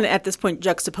just kind of at this point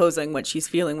juxtaposing what she's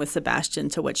feeling with Sebastian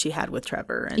to what she had with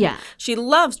Trevor. And she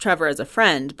loves Trevor as a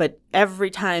friend, but every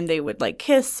time they would like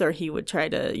kiss or he would try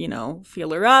to, you know,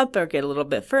 feel her up or get a little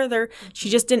bit further, she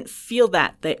just didn't feel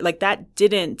that. That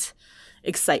didn't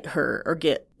excite her or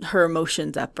get her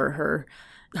emotions up or her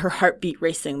heartbeat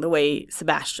racing the way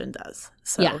Sebastian does.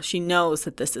 So she knows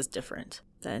that this is different.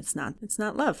 That it's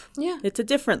not love. Yeah. It's a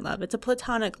different love. It's a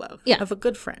platonic love of a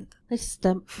good friend. It's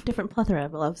the different plethora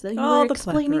of loves that you were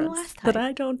explaining last time. That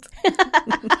I don't.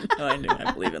 No,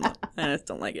 I believe in love. I just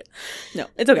don't like it. No,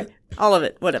 it's okay. All of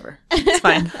it. Whatever. It's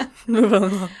fine. Move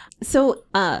along. So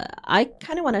I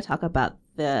kind of want to talk about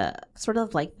the sort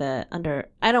of like I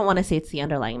don't want to say it's the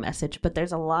underlying message, but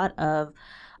there's a lot of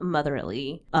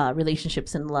motherly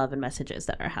relationships and love and messages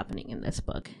that are happening in this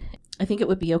book. I think it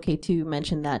would be okay to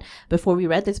mention that before we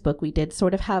read this book, we did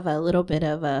sort of have a little bit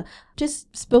of a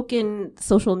just spoken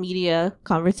social media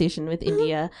conversation with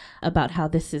India about how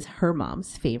this is her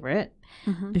mom's favorite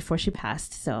before she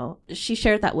passed. So she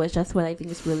shared that with us, what I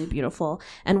think is really beautiful.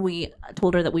 And we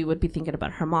told her that we would be thinking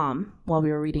about her mom while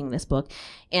we were reading this book.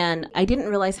 And I didn't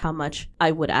realize how much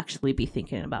I would actually be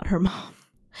thinking about her mom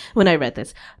when I read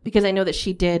this, because I know that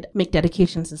she did make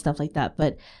dedications and stuff like that,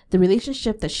 but the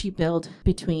relationship that she built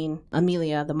between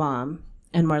Amelia, the mom,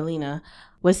 and Marlena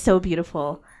was so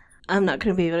beautiful. I'm not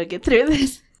going to be able to get through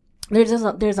this. There's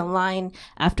a line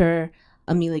after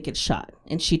Amelia gets shot,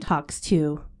 and she talks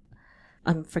to,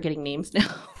 I'm forgetting names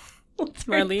now.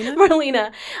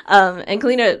 Marlena. And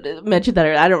Kalina mentioned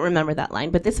that, I don't remember that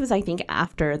line, but this was, I think,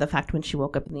 after the fact when she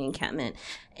woke up in the encampment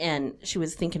and she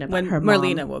was thinking about her mom. When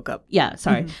Marlena woke up. Yeah,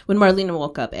 sorry. When Marlena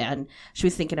woke up and she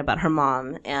was thinking about her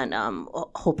mom and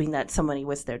hoping that somebody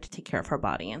was there to take care of her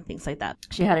body and things like that.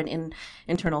 She had an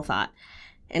internal thought.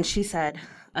 And she said,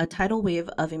 a tidal wave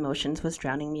of emotions was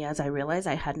drowning me as I realized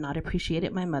I had not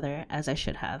appreciated my mother as I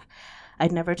should have.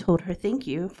 I'd never told her thank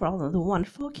you for all of the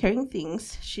wonderful, caring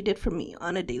things she did for me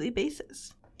on a daily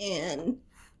basis. And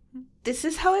this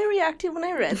is how I reacted when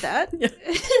I read that.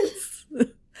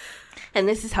 And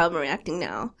this is how I'm reacting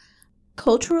now.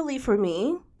 Culturally, for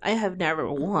me, I have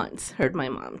never once heard my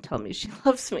mom tell me she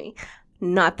loves me.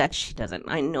 Not that she doesn't.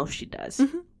 I know she does.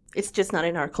 It's just not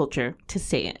in our culture to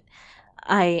say it.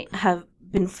 I have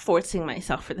been forcing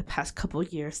myself for the past couple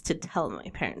years to tell my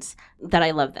parents that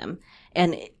I love them.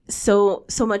 And so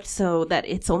much so that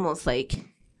it's almost like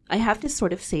I have to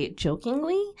sort of say it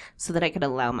jokingly so that I can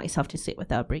allow myself to say it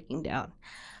without breaking down.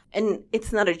 And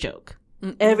it's not a joke.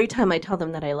 Mm-mm. Every time I tell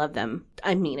them that I love them,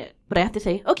 I mean it. But I have to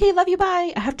say, okay, love you,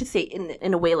 bye. I have to say it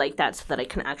in a way like that so that I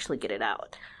can actually get it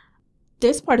out.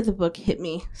 This part of the book hit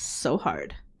me so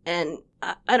hard. And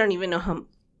I don't even know how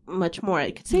much more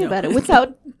I could say about it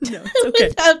without,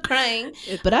 without crying.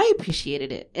 But I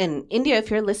appreciated it. And India, if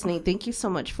you're listening, thank you so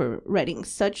much for writing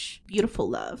such beautiful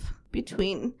love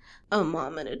between a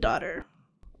mom and a daughter.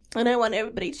 And I want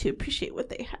everybody to appreciate what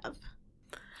they have.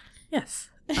 Yes.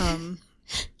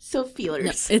 So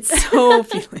feelers. No, it's so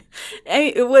feeling.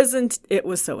 It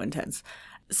was so intense.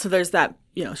 So there's that,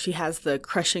 she has the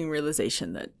crushing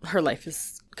realization that her life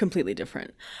is completely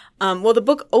different. Well, the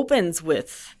book opens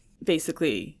with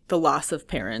basically the loss of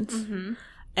parents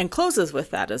and closes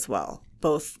with that as well.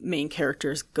 Both main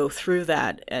characters go through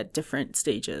that at different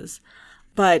stages.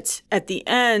 But at the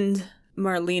end,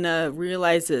 Marlena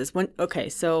realizes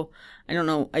so I don't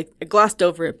know, I glossed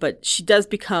over it, but she does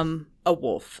become a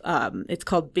wolf. It's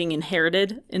called being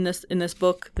inherited in this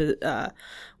book.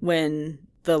 When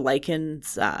the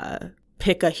Lycans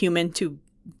pick a human to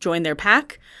join their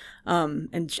pack,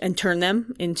 and turn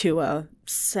them into a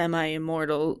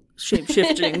semi-immortal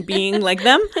shape-shifting being like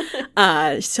them.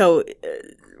 So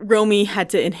Romy had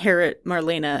to inherit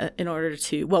Marlena in order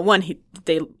to, well, one,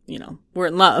 they were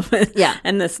in love. Yeah.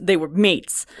 And they were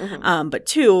mates. Mm-hmm. But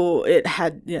two, it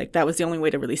had, that was the only way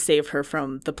to really save her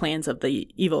from the plans of the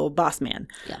evil boss man.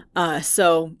 Yeah.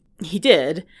 So he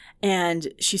did. And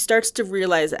she starts to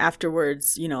realize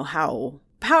afterwards, how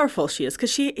powerful she is.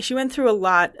 Because she went through a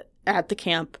lot at the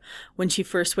camp. When she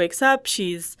first wakes up,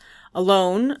 she's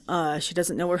alone. She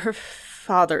doesn't know where her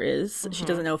father is. Mm-hmm. She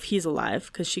doesn't know if he's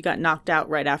alive because she got knocked out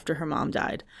right after her mom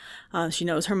died. She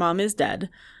knows her mom is dead.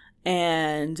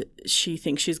 And she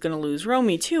thinks she's going to lose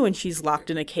Romy too. And she's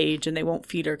locked in a cage and they won't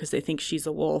feed her because they think she's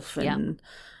a wolf. And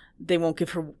they won't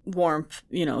give her warmth.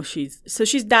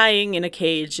 She's dying in a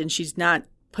cage and she's not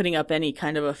putting up any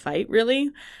kind of a fight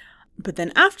really. But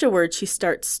then afterwards, she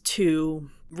starts to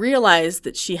realize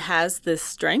that she has this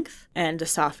strength and a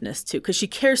softness too, because she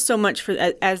cares so much for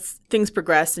as things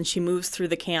progress and she moves through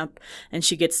the camp and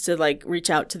she gets to reach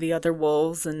out to the other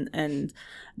wolves and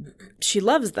she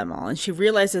loves them all and she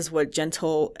realizes what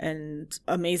gentle and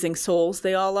amazing souls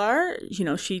they all are.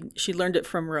 She learned it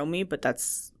from Romy, but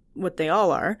that's what they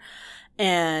all are.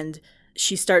 And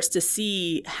she starts to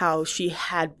see how she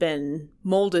had been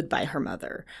molded by her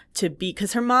mother to be,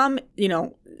 because her mom,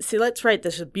 let's write,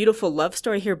 there's a beautiful love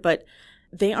story here, but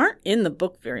they aren't in the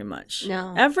book very much.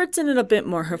 No. Everett's in it a bit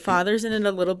more. Her father's in it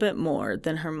a little bit more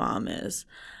than her mom is.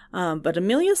 But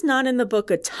Amelia's not in the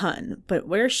book a ton, but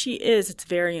where she is, it's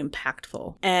very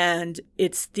impactful. And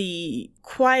it's the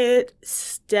quiet,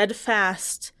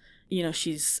 steadfast,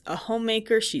 she's a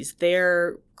homemaker. She's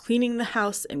there cleaning the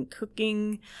house and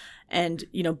cooking and,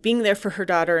 being there for her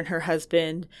daughter and her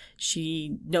husband.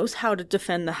 She knows how to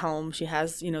defend the home. She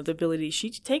has, the ability. She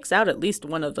takes out at least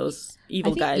one of those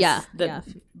evil guys that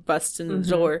busts in the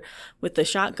door with the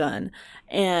shotgun.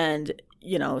 And,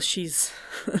 she's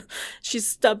she's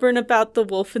stubborn about the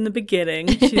wolf in the beginning.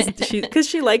 Because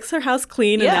she likes her house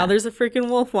clean, and now there's a freaking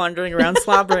wolf wandering around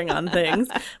slobbering on things.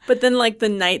 But then, the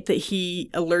night that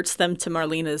he alerts them to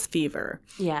Marlena's fever,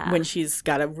 when she's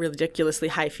got a ridiculously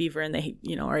high fever, and they,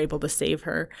 are able to save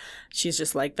her, she's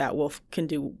just like, that wolf can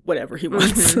do whatever he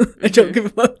wants. I don't give a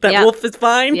fuck. That wolf is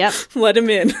fine. Yep. Let him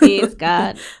in. He's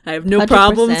got I have no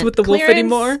problems with the wolf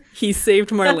anymore. He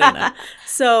saved Marlena.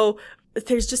 So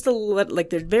there's just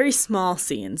they're very small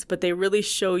scenes, but they really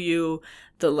show you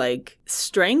the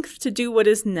strength to do what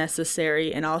is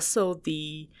necessary, and also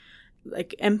the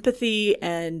empathy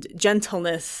and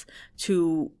gentleness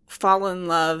to fall in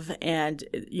love and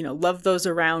love those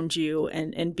around you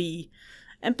and be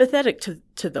empathetic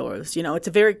to those. It's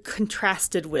a very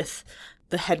contrasted with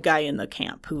the head guy in the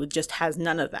camp who just has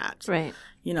none of that. Right.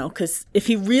 Because if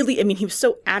he really, he was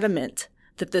so adamant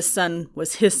that this son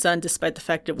was his son, despite the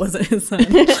fact it wasn't his son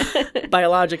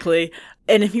biologically.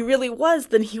 And if he really was,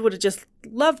 then he would have just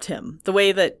loved him the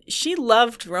way that she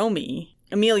loved Romy.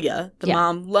 Amelia, the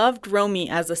mom, loved Romy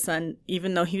as a son,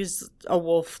 even though he was a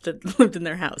wolf that lived in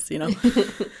their house,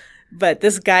 But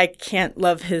this guy can't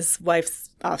love his wife's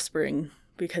offspring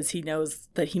because he knows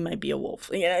that he might be a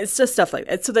wolf. It's just stuff like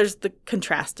that. So there's the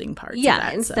contrasting parts. Yeah,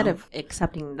 instead of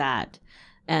accepting that,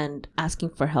 and asking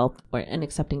for help and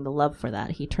accepting the love for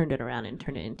that, he turned it around and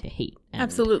turned it into hate. And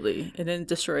Absolutely. And then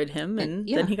destroyed him, and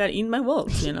yeah. then he got eaten by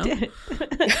wolves, you know?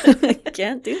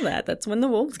 Can't do that. That's when the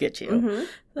wolves get you.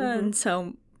 Mm-hmm. And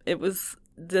so it was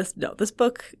this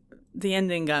book, the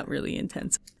ending got really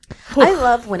intense. I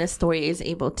love when a story is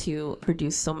able to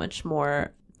produce so much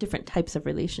more different types of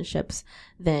relationships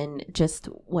than just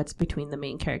what's between the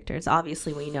main characters.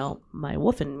 Obviously, we know My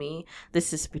Wolf and Me.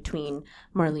 This is between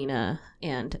Marlena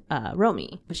and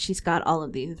Romy. But she's got all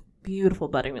of these beautiful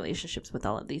budding relationships with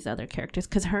all of these other characters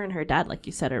because her and her dad, like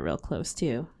you said, are real close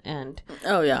too. And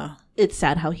oh yeah, it's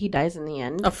sad how he dies in the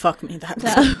end. Oh fuck me, the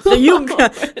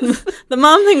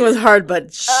mom thing was hard,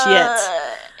 but shit.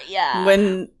 Yeah.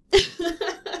 When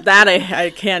that I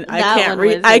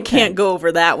can't go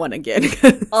over that one again.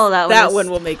 Oh, that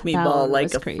one will make me bawl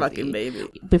like a crazy. Fucking baby.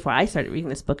 Before I started reading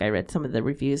this book, I read some of the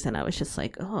reviews and I was just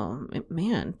like, oh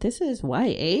man, this is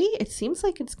YA? It seems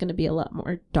like it's going to be a lot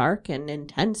more dark and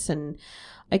intense, and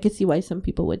I could see why some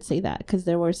people would say that because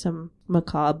there were some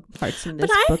macabre parts in this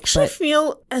book. But I actually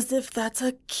feel as if that's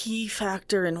a key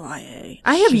factor in YA.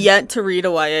 I have yet to read a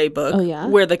YA book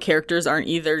where the characters aren't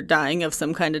either dying of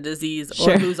some kind of disease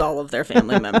or lose all of their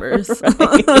family members.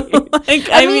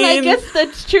 I mean, I guess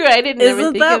that's true. I didn't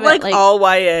ever think that of like it all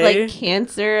YA? Like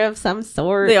cancer of some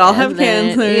sort. They all have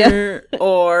cancer,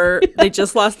 or they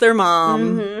just lost their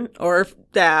mom, or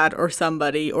dad, or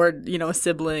somebody, or a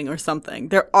sibling, or something.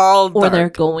 They're all dark. Or they're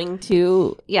going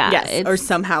to, yes, or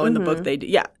somehow in the book they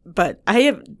do, But I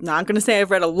am not going to say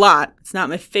I've read a lot. It's not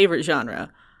my favorite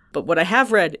genre. But what I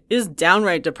have read is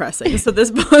downright depressing. So this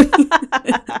book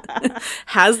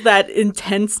has that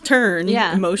intense turn,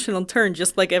 emotional turn,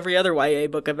 just like every other YA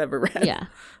book I've ever read. Yeah.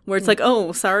 Where it's like,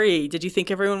 oh, sorry, did you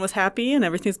think everyone was happy and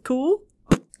everything's cool?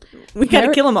 We got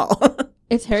to kill them all.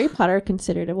 Is Harry Potter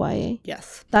considered a YA?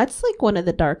 Yes. That's like one of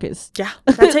the darkest. Yeah,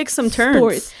 that takes some turns.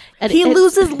 Stories. And he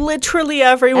loses literally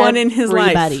everyone in his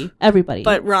life. Everybody.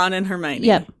 But Ron and Hermione.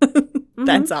 Yep.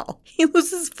 That's all. He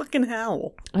loses fucking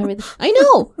Howl. I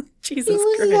know. Jesus He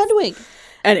loses Christ. Hedwig.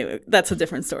 Anyway, that's a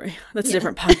different story. That's a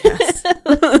different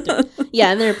podcast.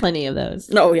 Yeah, and there are plenty of those.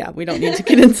 Oh, yeah. We don't need to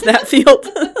get into that field.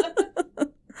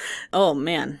 Oh,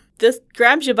 man. This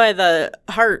grabs you by the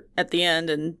heart at the end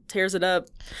and tears it up.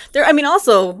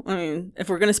 If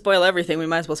we're going to spoil everything, we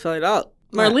might as well spell it out.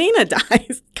 Marlena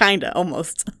dies, kind of,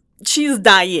 almost. She's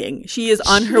dying. She is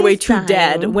on her way to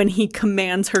dead when he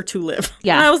commands her to live.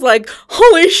 Yeah. And I was like,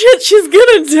 holy shit, she's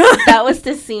going to die. That was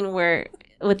the scene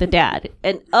with the dad,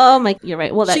 and oh my, you're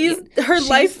right. Well, her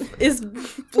life is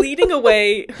bleeding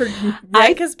away. Her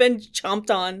neck has been chomped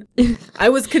on. I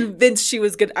was convinced she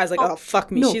was gonna. I was like, oh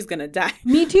fuck me, she's gonna die.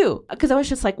 Me too, because I was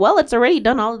just like, well, it's already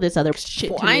done all of this other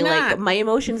shit to me. Not? Like my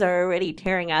emotions are already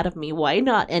tearing out of me. Why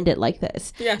not end it like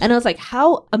this? Yeah. And I was like,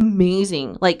 how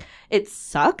amazing! Like it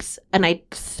sucks, and I'm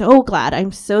so glad.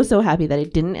 I'm so happy that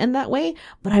it didn't end that way.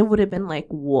 But I would have been like,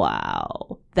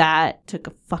 wow, that took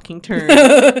a fucking turn,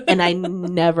 and I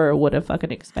never would have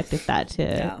fucking expected that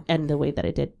to end the way that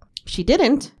it did. She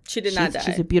didn't. She did not die.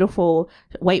 She's a beautiful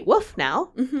white wolf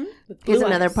now. Mm-hmm. Here's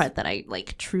another part that I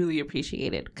like truly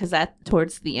appreciated, because that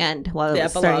towards the end, while it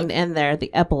was starting to end there,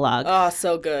 the epilogue. Oh,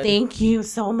 so good. Thank you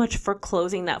so much for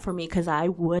closing that for me, because I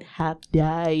would have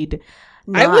died.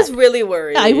 I was really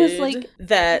worried. I was like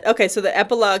that. Okay, so the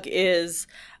epilogue is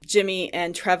Jimmy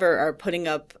and Trevor are putting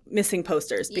up missing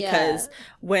posters because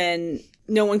when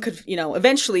no one could,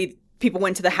 eventually people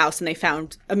went to the house and they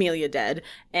found Amelia dead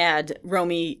and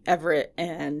Romy, Everett,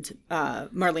 and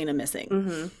Marlena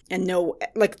missing. And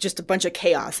just a bunch of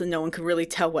chaos, and no one could really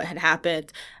tell what had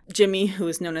happened. Jimmy, who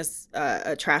is known as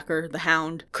a tracker, the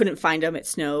Hound, couldn't find them. It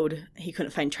snowed. He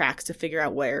couldn't find tracks to figure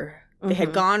out where they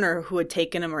had gone or who had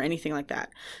taken them or anything like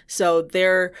that. So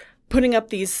they're putting up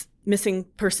these missing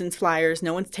persons flyers.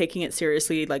 No one's taking it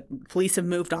seriously. Like, police have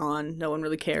moved on. No one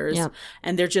really cares. Yeah.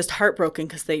 And they're just heartbroken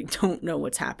because they don't know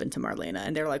what's happened to Marlena.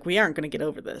 And they're like, we aren't going to get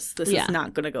over this. This is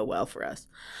not going to go well for us.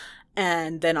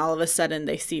 And then all of a sudden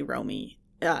they see Romy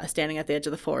standing at the edge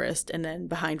of the forest. And then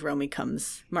behind Romy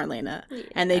comes Marlena. Yeah.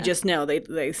 And they just know.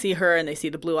 They see her and they see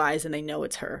the blue eyes and they know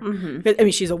it's her. I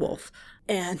mean, she's a wolf.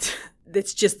 And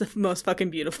it's just the most fucking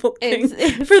beautiful thing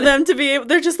for them to be able.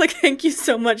 They're just like, thank you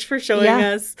so much for showing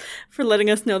us, for letting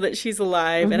us know that she's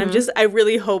alive. And I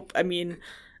really hope,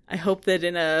 I hope that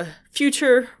in a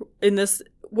future in this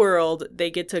world, they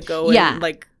get to go and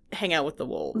like hang out with the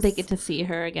wolves. They get to see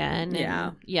her again.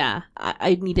 And,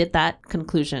 I needed that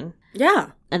conclusion.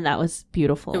 Yeah. And that was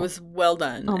beautiful. It was well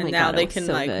done. Oh and now they can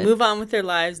move on with their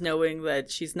lives knowing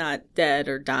that she's not dead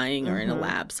or dying or in a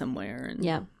lab somewhere.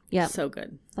 And Yeah. So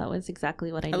good. That was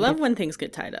exactly what I I needed. love when things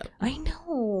get tied up. I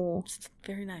know. It's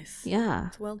very nice. Yeah.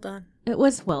 It's well done. It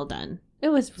was well done. It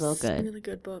was real It's a good. really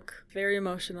good book. Very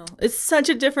emotional. It's such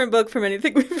a different book from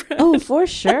anything we've read. Oh, for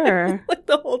sure. Like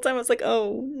the whole time I was like,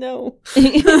 oh no.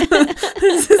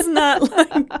 This is not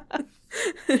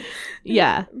like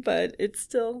Yeah. But it's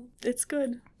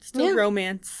good. Still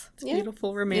romance. It's a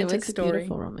beautiful romantic story. A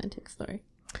beautiful romantic story.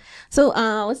 So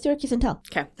let's do our kiss and tell.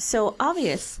 Okay. So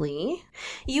obviously,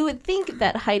 you would think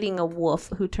that hiding a wolf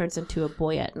who turns into a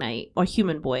boy at night or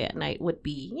human boy at night would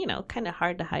be, kind of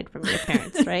hard to hide from your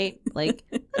parents, right? Like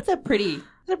that's a pretty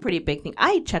big thing.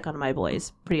 I check on my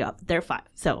boys pretty often. They're 5,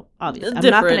 so obviously I'm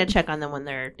not going to check on them when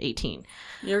they're 18.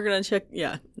 You're going to check,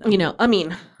 yeah. No. I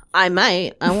mean, I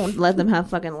might. I won't let them have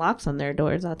fucking locks on their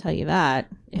doors. I'll tell you that.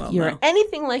 If you're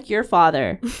anything like your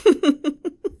father.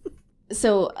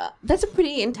 So that's a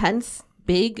pretty intense,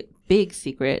 big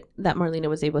secret that Marlena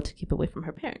was able to keep away from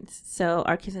her parents. So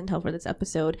our kiss and tell for this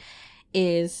episode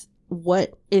is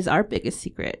what is our biggest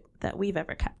secret that we've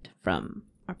ever kept from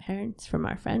our parents, from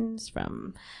our friends,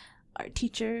 from our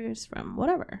teachers, from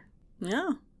whatever. Yeah.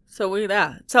 So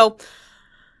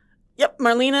yep,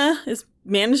 Marlena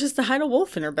manages to hide a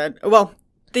wolf in her bed. Well,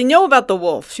 they know about the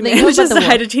wolf. She manages to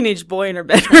hide a teenage boy in her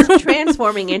bedroom.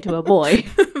 Transforming into a boy.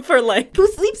 For who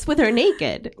sleeps with her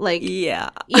naked. Like,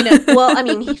 yeah. Well, I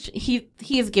mean, he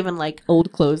is given like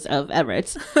old clothes of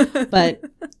Everett's. But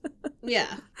yeah.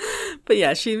 But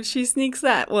yeah, she sneaks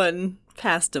that one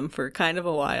past him for kind of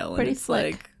a while. Pretty and it's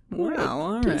slick. Like, wow,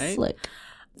 all Pretty right. Slick.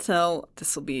 So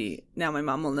this will be, now my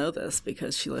mom will know this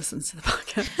because she listens to the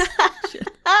podcast.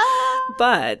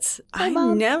 But I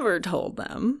never told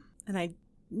them. And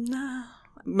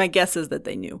my guess is that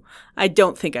they knew. I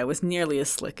don't think I was nearly as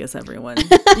slick as everyone.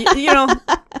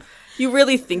 You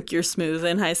really think you're smooth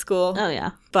in high school. Oh,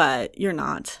 yeah. But you're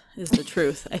not, is the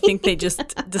truth. I think they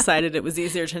just decided it was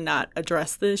easier to not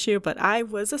address the issue. But I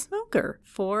was a smoker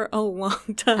for a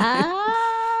long time.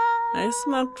 I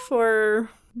smoked for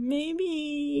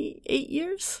maybe 8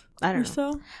 years I don't know.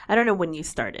 So. I don't know when you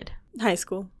started. High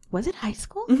school. Was it high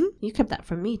school? Mm-hmm. You kept that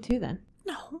from me, too, then.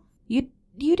 No.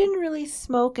 You didn't really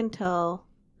smoke until...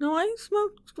 No, I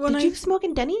smoked when Did you smoke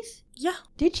in Denny's? Yeah.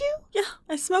 Did you? Yeah,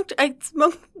 I smoked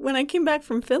when I came back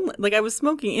from Finland. Like, I was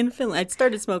smoking in Finland. I'd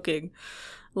started smoking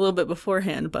a little bit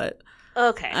beforehand, but...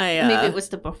 Okay. Maybe it was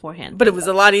the beforehand. But it was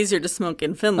a lot easier to smoke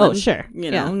in Finland. Oh, sure.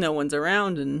 No one's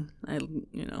around, and I,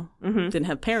 didn't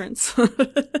have parents.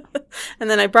 And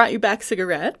then I brought you back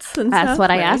cigarettes and That's stuff,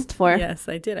 what I right? asked for. Yes,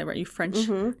 I did. I brought you French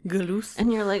Galouse.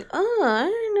 And you're like, oh, I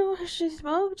didn't know she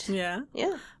smoked. Yeah.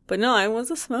 Yeah. But no, I was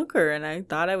a smoker, and I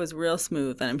thought I was real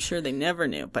smooth, and I'm sure they never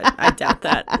knew, but I doubt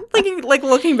that. Like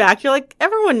looking back, you're like,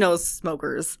 everyone knows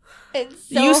smokers. It's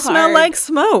so You hard. smell like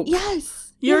smoke.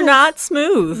 Yes. You're not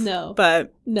smooth. No.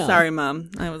 But No. sorry, Mom.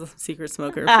 I was a secret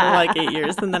smoker for like 8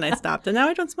 years, and then I stopped, and now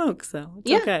I don't smoke, so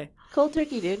it's okay. Cold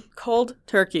turkey, dude. Cold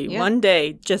turkey. Yep. One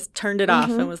day, just turned it off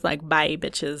and was like, bye,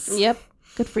 bitches. Yep.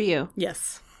 Good for you.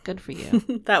 Yes. Good for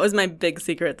you. That was my big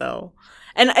secret, though.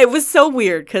 And it was so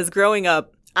weird, because growing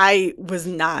up, I was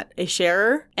not a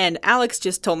sharer, and Alex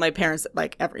just told my parents,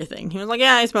 like, everything. He was like,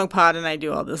 yeah, I smoke pot, and I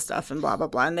do all this stuff, and blah, blah,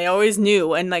 blah. And they always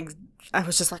knew, and, like, I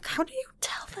was just like, how do you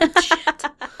tell them shit?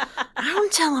 I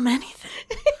don't tell them anything.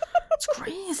 It's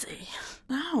crazy.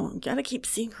 No, you gotta keep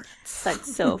secrets.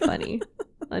 That's so funny.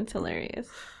 That's hilarious.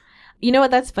 You know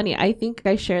what? That's funny. I think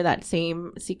I share that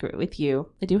same secret with you.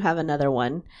 I do have another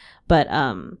one, but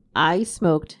I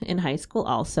smoked in high school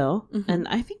also, and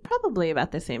I think probably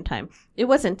about the same time. It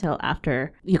wasn't until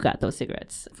after you got those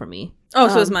cigarettes for me. Oh,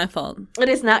 so it's my fault. It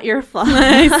is not your fault.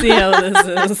 I see how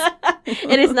this is.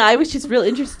 It is not. I was just real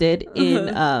interested in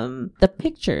the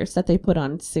pictures that they put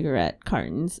on cigarette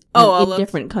cartons in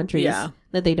different countries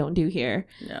that they don't do here.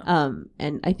 Yeah.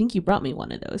 And I think you brought me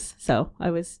one of those. So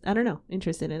I was, I don't know,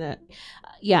 interested in it.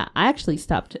 Yeah, I actually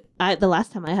stopped. The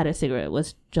last time I had a cigarette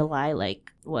was July,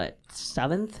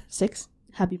 7th, 6th?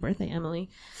 Happy birthday, Emily.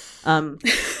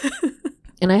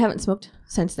 And I haven't smoked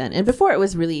since then. And before it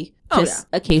was really just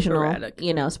occasional,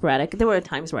 sporadic. There were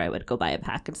times where I would go buy a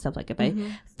pack and stuff, like if I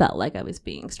felt like I was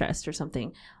being stressed or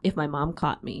something. If my mom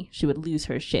caught me, she would lose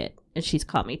her shit. And she's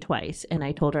caught me twice. And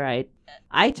I told her I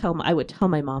would tell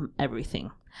my mom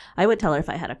everything. I would tell her if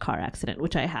I had a car accident,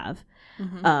 which I have.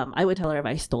 I would tell her if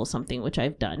I stole something, which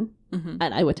I've done.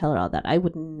 And I would tell her all that. I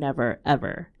would never,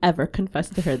 ever, ever confess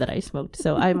to her that I smoked.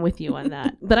 So I'm with you on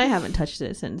that. But I haven't touched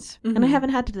it since. And I haven't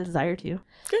had the desire to.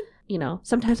 Good.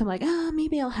 Sometimes I'm like,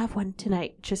 maybe I'll have one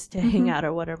tonight just to hang out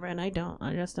or whatever. And I don't.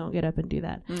 I just don't get up and do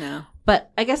that. No.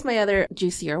 But I guess my other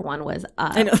juicier one was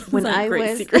I know, when I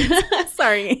was...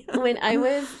 Sorry. When I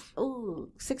was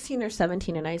 16 or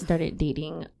 17, and I started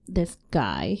dating this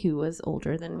guy who was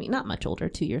older than me. Not much older,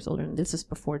 2 years older. And this was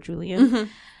before Julian. Mm-hmm.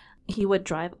 He would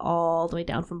drive all the way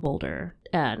down from Boulder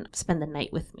and spend the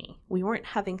night with me. We weren't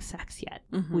having sex yet.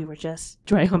 Mm-hmm. We were just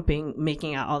dry humping,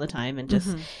 making out all the time. And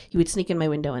just, he would sneak in my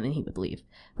window and then he would leave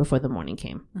before the morning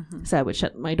came. Mm-hmm. So I would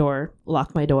shut my door,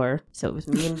 lock my door. So it was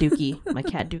me and Dookie, my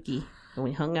cat Dookie. And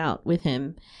we hung out with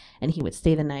him. And he would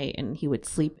stay the night and he would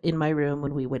sleep in my room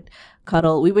and we would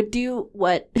cuddle. We would do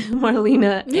what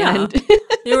Marlena and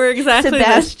you were exactly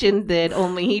Sebastian did,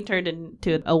 only he turned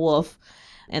into a wolf.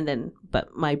 And then,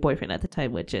 but my boyfriend at the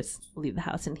time would just leave the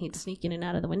house and he'd sneak in and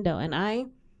out of the window.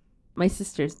 And my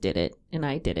sisters did it and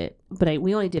I did it. But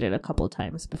we only did it a couple of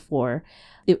times before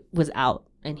it was out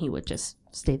and he would just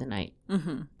stay the night.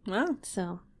 Mm-hmm. Wow.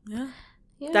 So, yeah.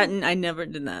 That I never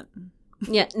did that.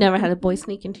 Yeah, never had a boy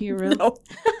sneak into your room? No.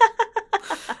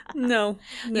 No,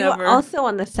 never. You were also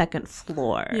on the second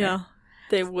floor. Yeah,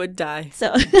 they would die.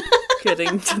 So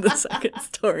getting to the second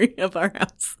story of our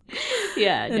house.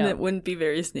 Yeah, and it wouldn't be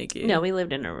very sneaky. No, we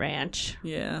lived in a ranch.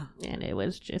 Yeah. And it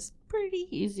was just pretty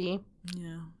easy.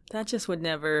 Yeah. That just would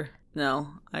never, no,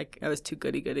 I was too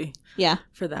goody-goody. Yeah.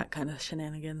 For that kind of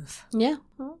shenanigans. Yeah.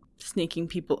 Sneaking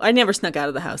people. I never snuck out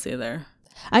of the house either.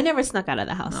 I never snuck out of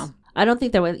the house. No. I don't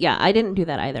think there was, I didn't do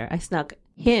that either. I snuck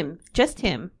just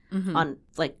him, on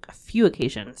like a few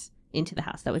occasions into the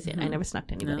house. That was it. I never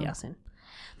snuck anybody else in.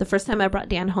 The first time I brought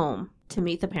Dan home to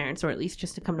meet the parents, or at least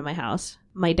just to come to my house,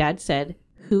 my dad said,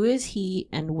 "Who is he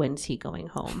and when's he going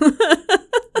home?"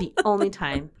 The only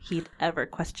time he'd ever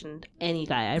questioned any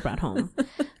guy I brought home.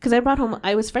 Because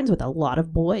I was friends with a lot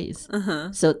of boys.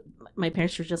 So my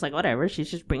parents were just like, whatever,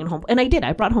 she's just bringing home. And I did.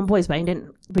 I brought home boys, but I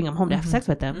didn't bring them home to have sex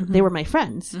with them. They were my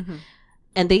friends.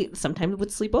 And they sometimes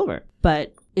would sleep over.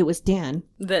 But it was Dan.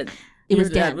 Dad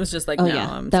was just like, no,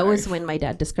 I'm that sorry. was when my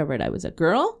dad discovered I was a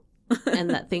girl and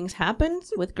that things happened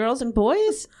with girls and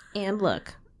boys. And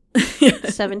look,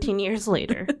 17 years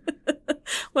later.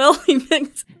 Well,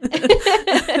 it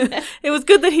was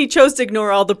good that he chose to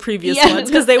ignore all the previous ones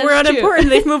because they were unimportant.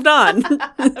 They've moved on.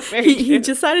 He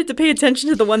decided to pay attention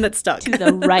to the one that stuck. To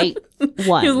the right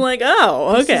one. He was like,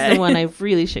 oh, okay. This is the one I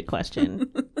really should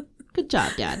question. Good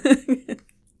job, Dad.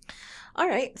 All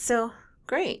right. So,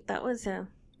 great. That was a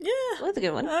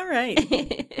good one. All right. Do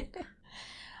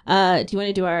you want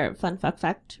to do our fun fuck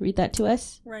fact? Read that to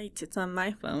us? Right. It's on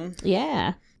my phone.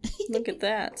 Yeah. Look at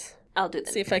that. I'll do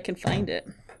that. See if I can find it.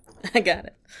 I got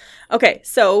it. Okay,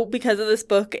 so because of this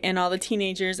book and all the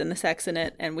teenagers and the sex in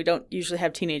it, and we don't usually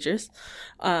have teenagers,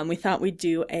 we thought we'd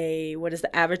do what is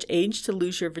the average age to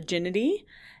lose your virginity?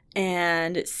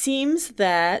 And it seems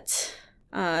that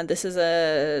this is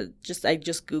I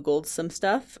just Googled some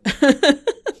stuff.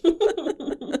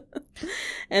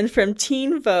 And from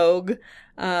Teen Vogue,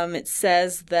 it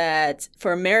says that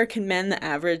for American men, the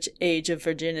average age of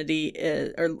virginity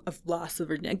or of loss of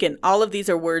virginity. Again, all of these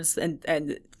are words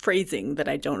and phrasing that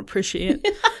I don't appreciate,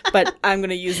 but I'm going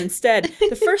to use instead.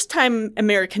 The first time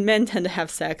American men tend to have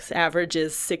sex, average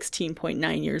is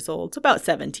 16.9 years old. It's about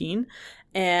 17.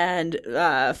 And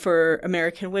for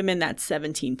American women, that's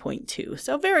 17.2.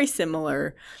 So very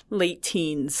similar. Late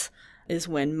teens is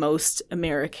when most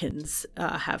Americans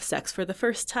have sex for the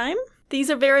first time. These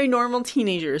are very normal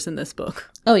teenagers in this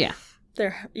book. Oh, yeah.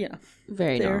 They're,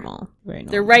 Very normal. Very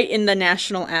normal. They're right in the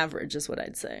national average is what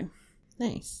I'd say.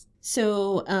 Nice.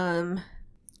 So,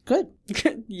 good.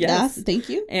 Yes. Thank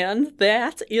you. And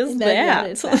that is that. That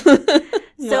is that.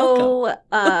 So,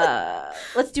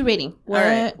 let's do rating. All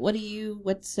right.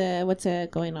 What's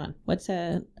going on? What's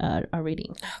our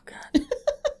rating? Oh, God.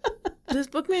 This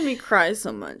book made me cry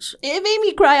so much. It made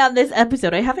me cry on this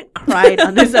episode. I haven't cried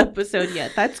on this episode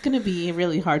yet. That's going to be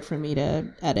really hard for me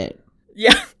to edit.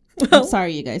 Yeah. Well, I'm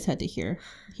sorry you guys had to hear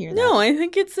that. No, I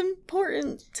think it's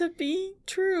important to be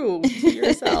true to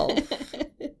yourself.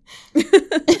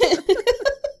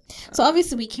 So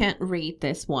obviously we can't rate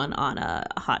this one on a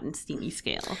hot and steamy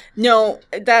scale. No,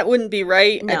 that wouldn't be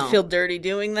right. No. I'd feel dirty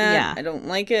doing that. Yeah. I don't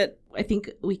like it. I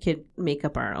think we could make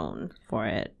up our own for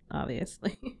it,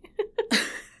 obviously.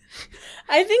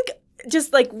 I think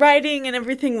just like writing and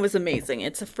everything was amazing.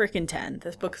 It's a freaking 10.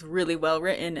 This book's really well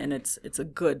written and it's a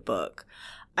good book.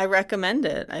 I recommend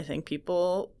it. I think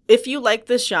people, if you like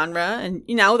this genre, and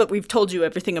now that we've told you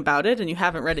everything about it and you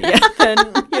haven't read it yet,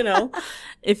 then,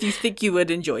 if you think you would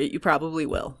enjoy it, you probably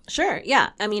will. Sure. Yeah.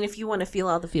 I mean, if you want to feel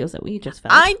all the feels that we just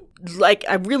felt. I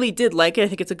really did like it. I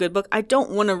think it's a good book. I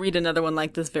don't want to read another one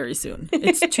like this very soon.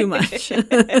 It's too much.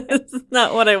 It's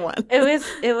not what I want.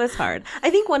 It was hard.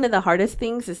 I think one of the hardest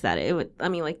things is that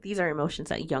these are emotions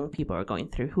that young people are going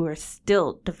through who are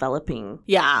still developing.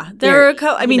 Yeah.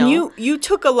 You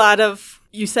took a lot of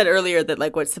You said earlier that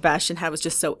like what Sebastian had was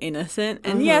just so innocent.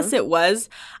 And Mm-hmm. yes, it was.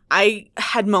 I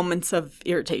had moments of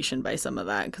irritation by some of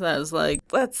that because I was like,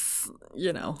 I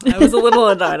was a little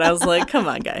annoyed. I was like, come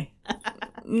on, guy.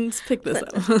 Let's pick this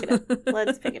up.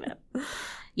 Let's pick it up.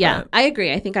 Yeah, I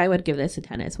agree. I think I would give this a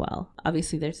 10 as well.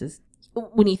 Obviously, there's this,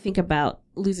 when you think about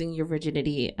losing your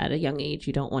virginity at a young age,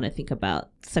 you don't want to think about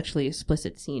sexually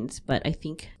explicit scenes. But I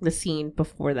think the scene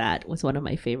before that was one of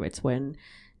my favorites when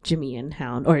Jimmy and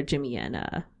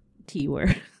T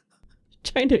were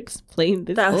trying to explain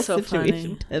this whole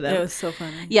situation to them. It was so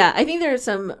funny. Yeah, I think there are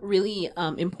some really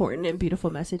important and beautiful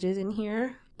messages in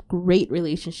here. Great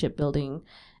relationship building.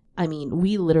 I mean,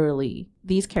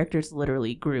 these characters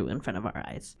literally grew in front of our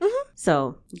eyes. Mm-hmm.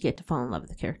 So you get to fall in love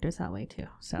with the characters that way too.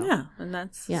 So yeah, and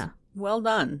that's well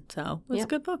done. So it's a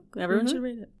good book. Everyone should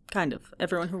read it. Kind of.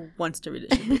 Everyone who wants to read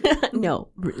it should read it. No,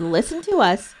 listen to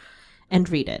us and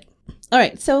read it. All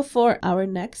right, so for our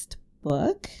next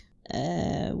book,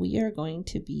 we are going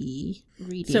to be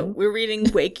reading. So we're reading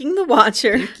Waking the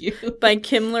Watcher Thank you. by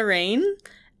Kim Lorraine.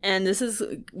 And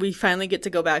we finally get to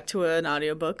go back to an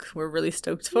audiobook we're really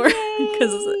stoked for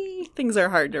because things are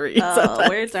hard to read. Oh,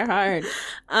 words are hard.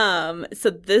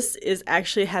 So this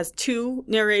has two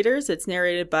narrators. It's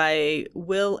narrated by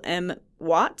Will M.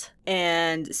 Watt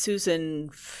and Susan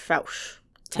Fausch.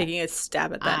 Taking a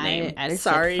stab at that name.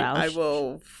 Sorry, I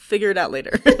will figure it out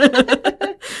later.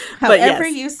 However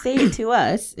you say it to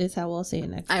us is how we'll say it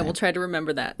next time. I will try to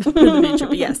remember that in the future.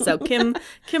 But yes, so Kim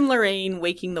Lorraine,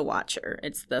 Waking the Watcher.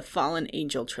 It's the Fallen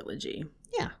Angel trilogy.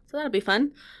 Yeah. So that'll be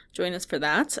fun. Join us for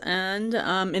that. And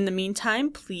in the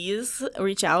meantime, please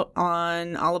reach out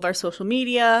on all of our social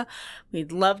media.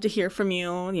 We'd love to hear from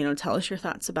you. Tell us your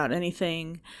thoughts about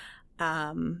anything.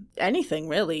 Anything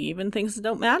really, even things that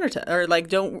don't matter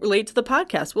don't relate to the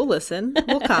podcast. We'll listen,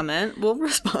 we'll comment, we'll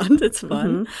respond. It's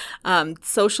fun. Mm-hmm.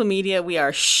 Social media, we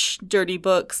are Dirty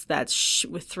Books. That's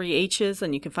with 3 H's,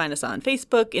 and you can find us on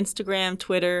Facebook, Instagram,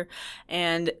 Twitter,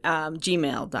 and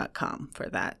gmail.com for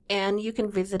that. And you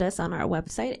can visit us on our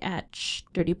website at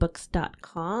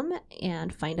dirtybooks.com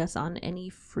and find us on any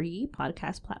free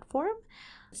podcast platform: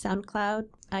 SoundCloud,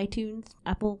 iTunes,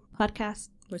 Apple Podcasts,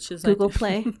 which is Google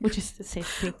Play, which is the same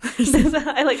thing.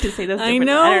 I like to say those. I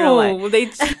know. I don't know why.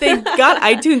 They got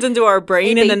iTunes into our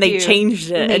brain and then they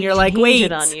changed it, and you're like, wait,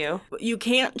 it on you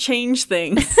can't change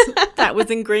things that was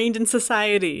ingrained in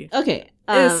society. Okay,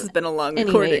 this has been a long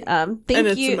recording. Thank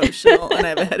and you. It's emotional, and I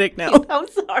have a headache now. I'm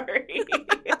sorry.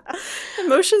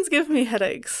 Emotions give me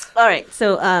headaches. All right,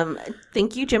 so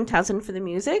thank you, Jim Townsend, for the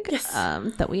music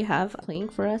that we have playing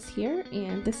for us here.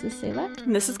 And this is Selah.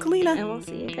 And this is Kalina. And we'll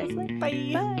see you guys later.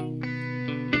 Bye. Bye.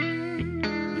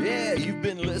 Yeah, you've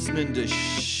been listening to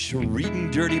Reading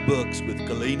Dirty Books with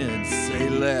Kalina and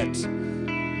Selah.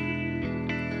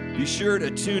 Be sure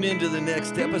to tune into the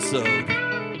next episode.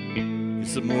 Get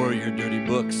some more of your dirty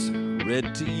books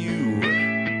read to you.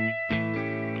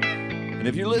 And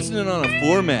if you're listening on a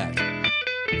format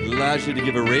that allows you to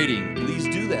give a rating, please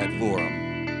do that for them.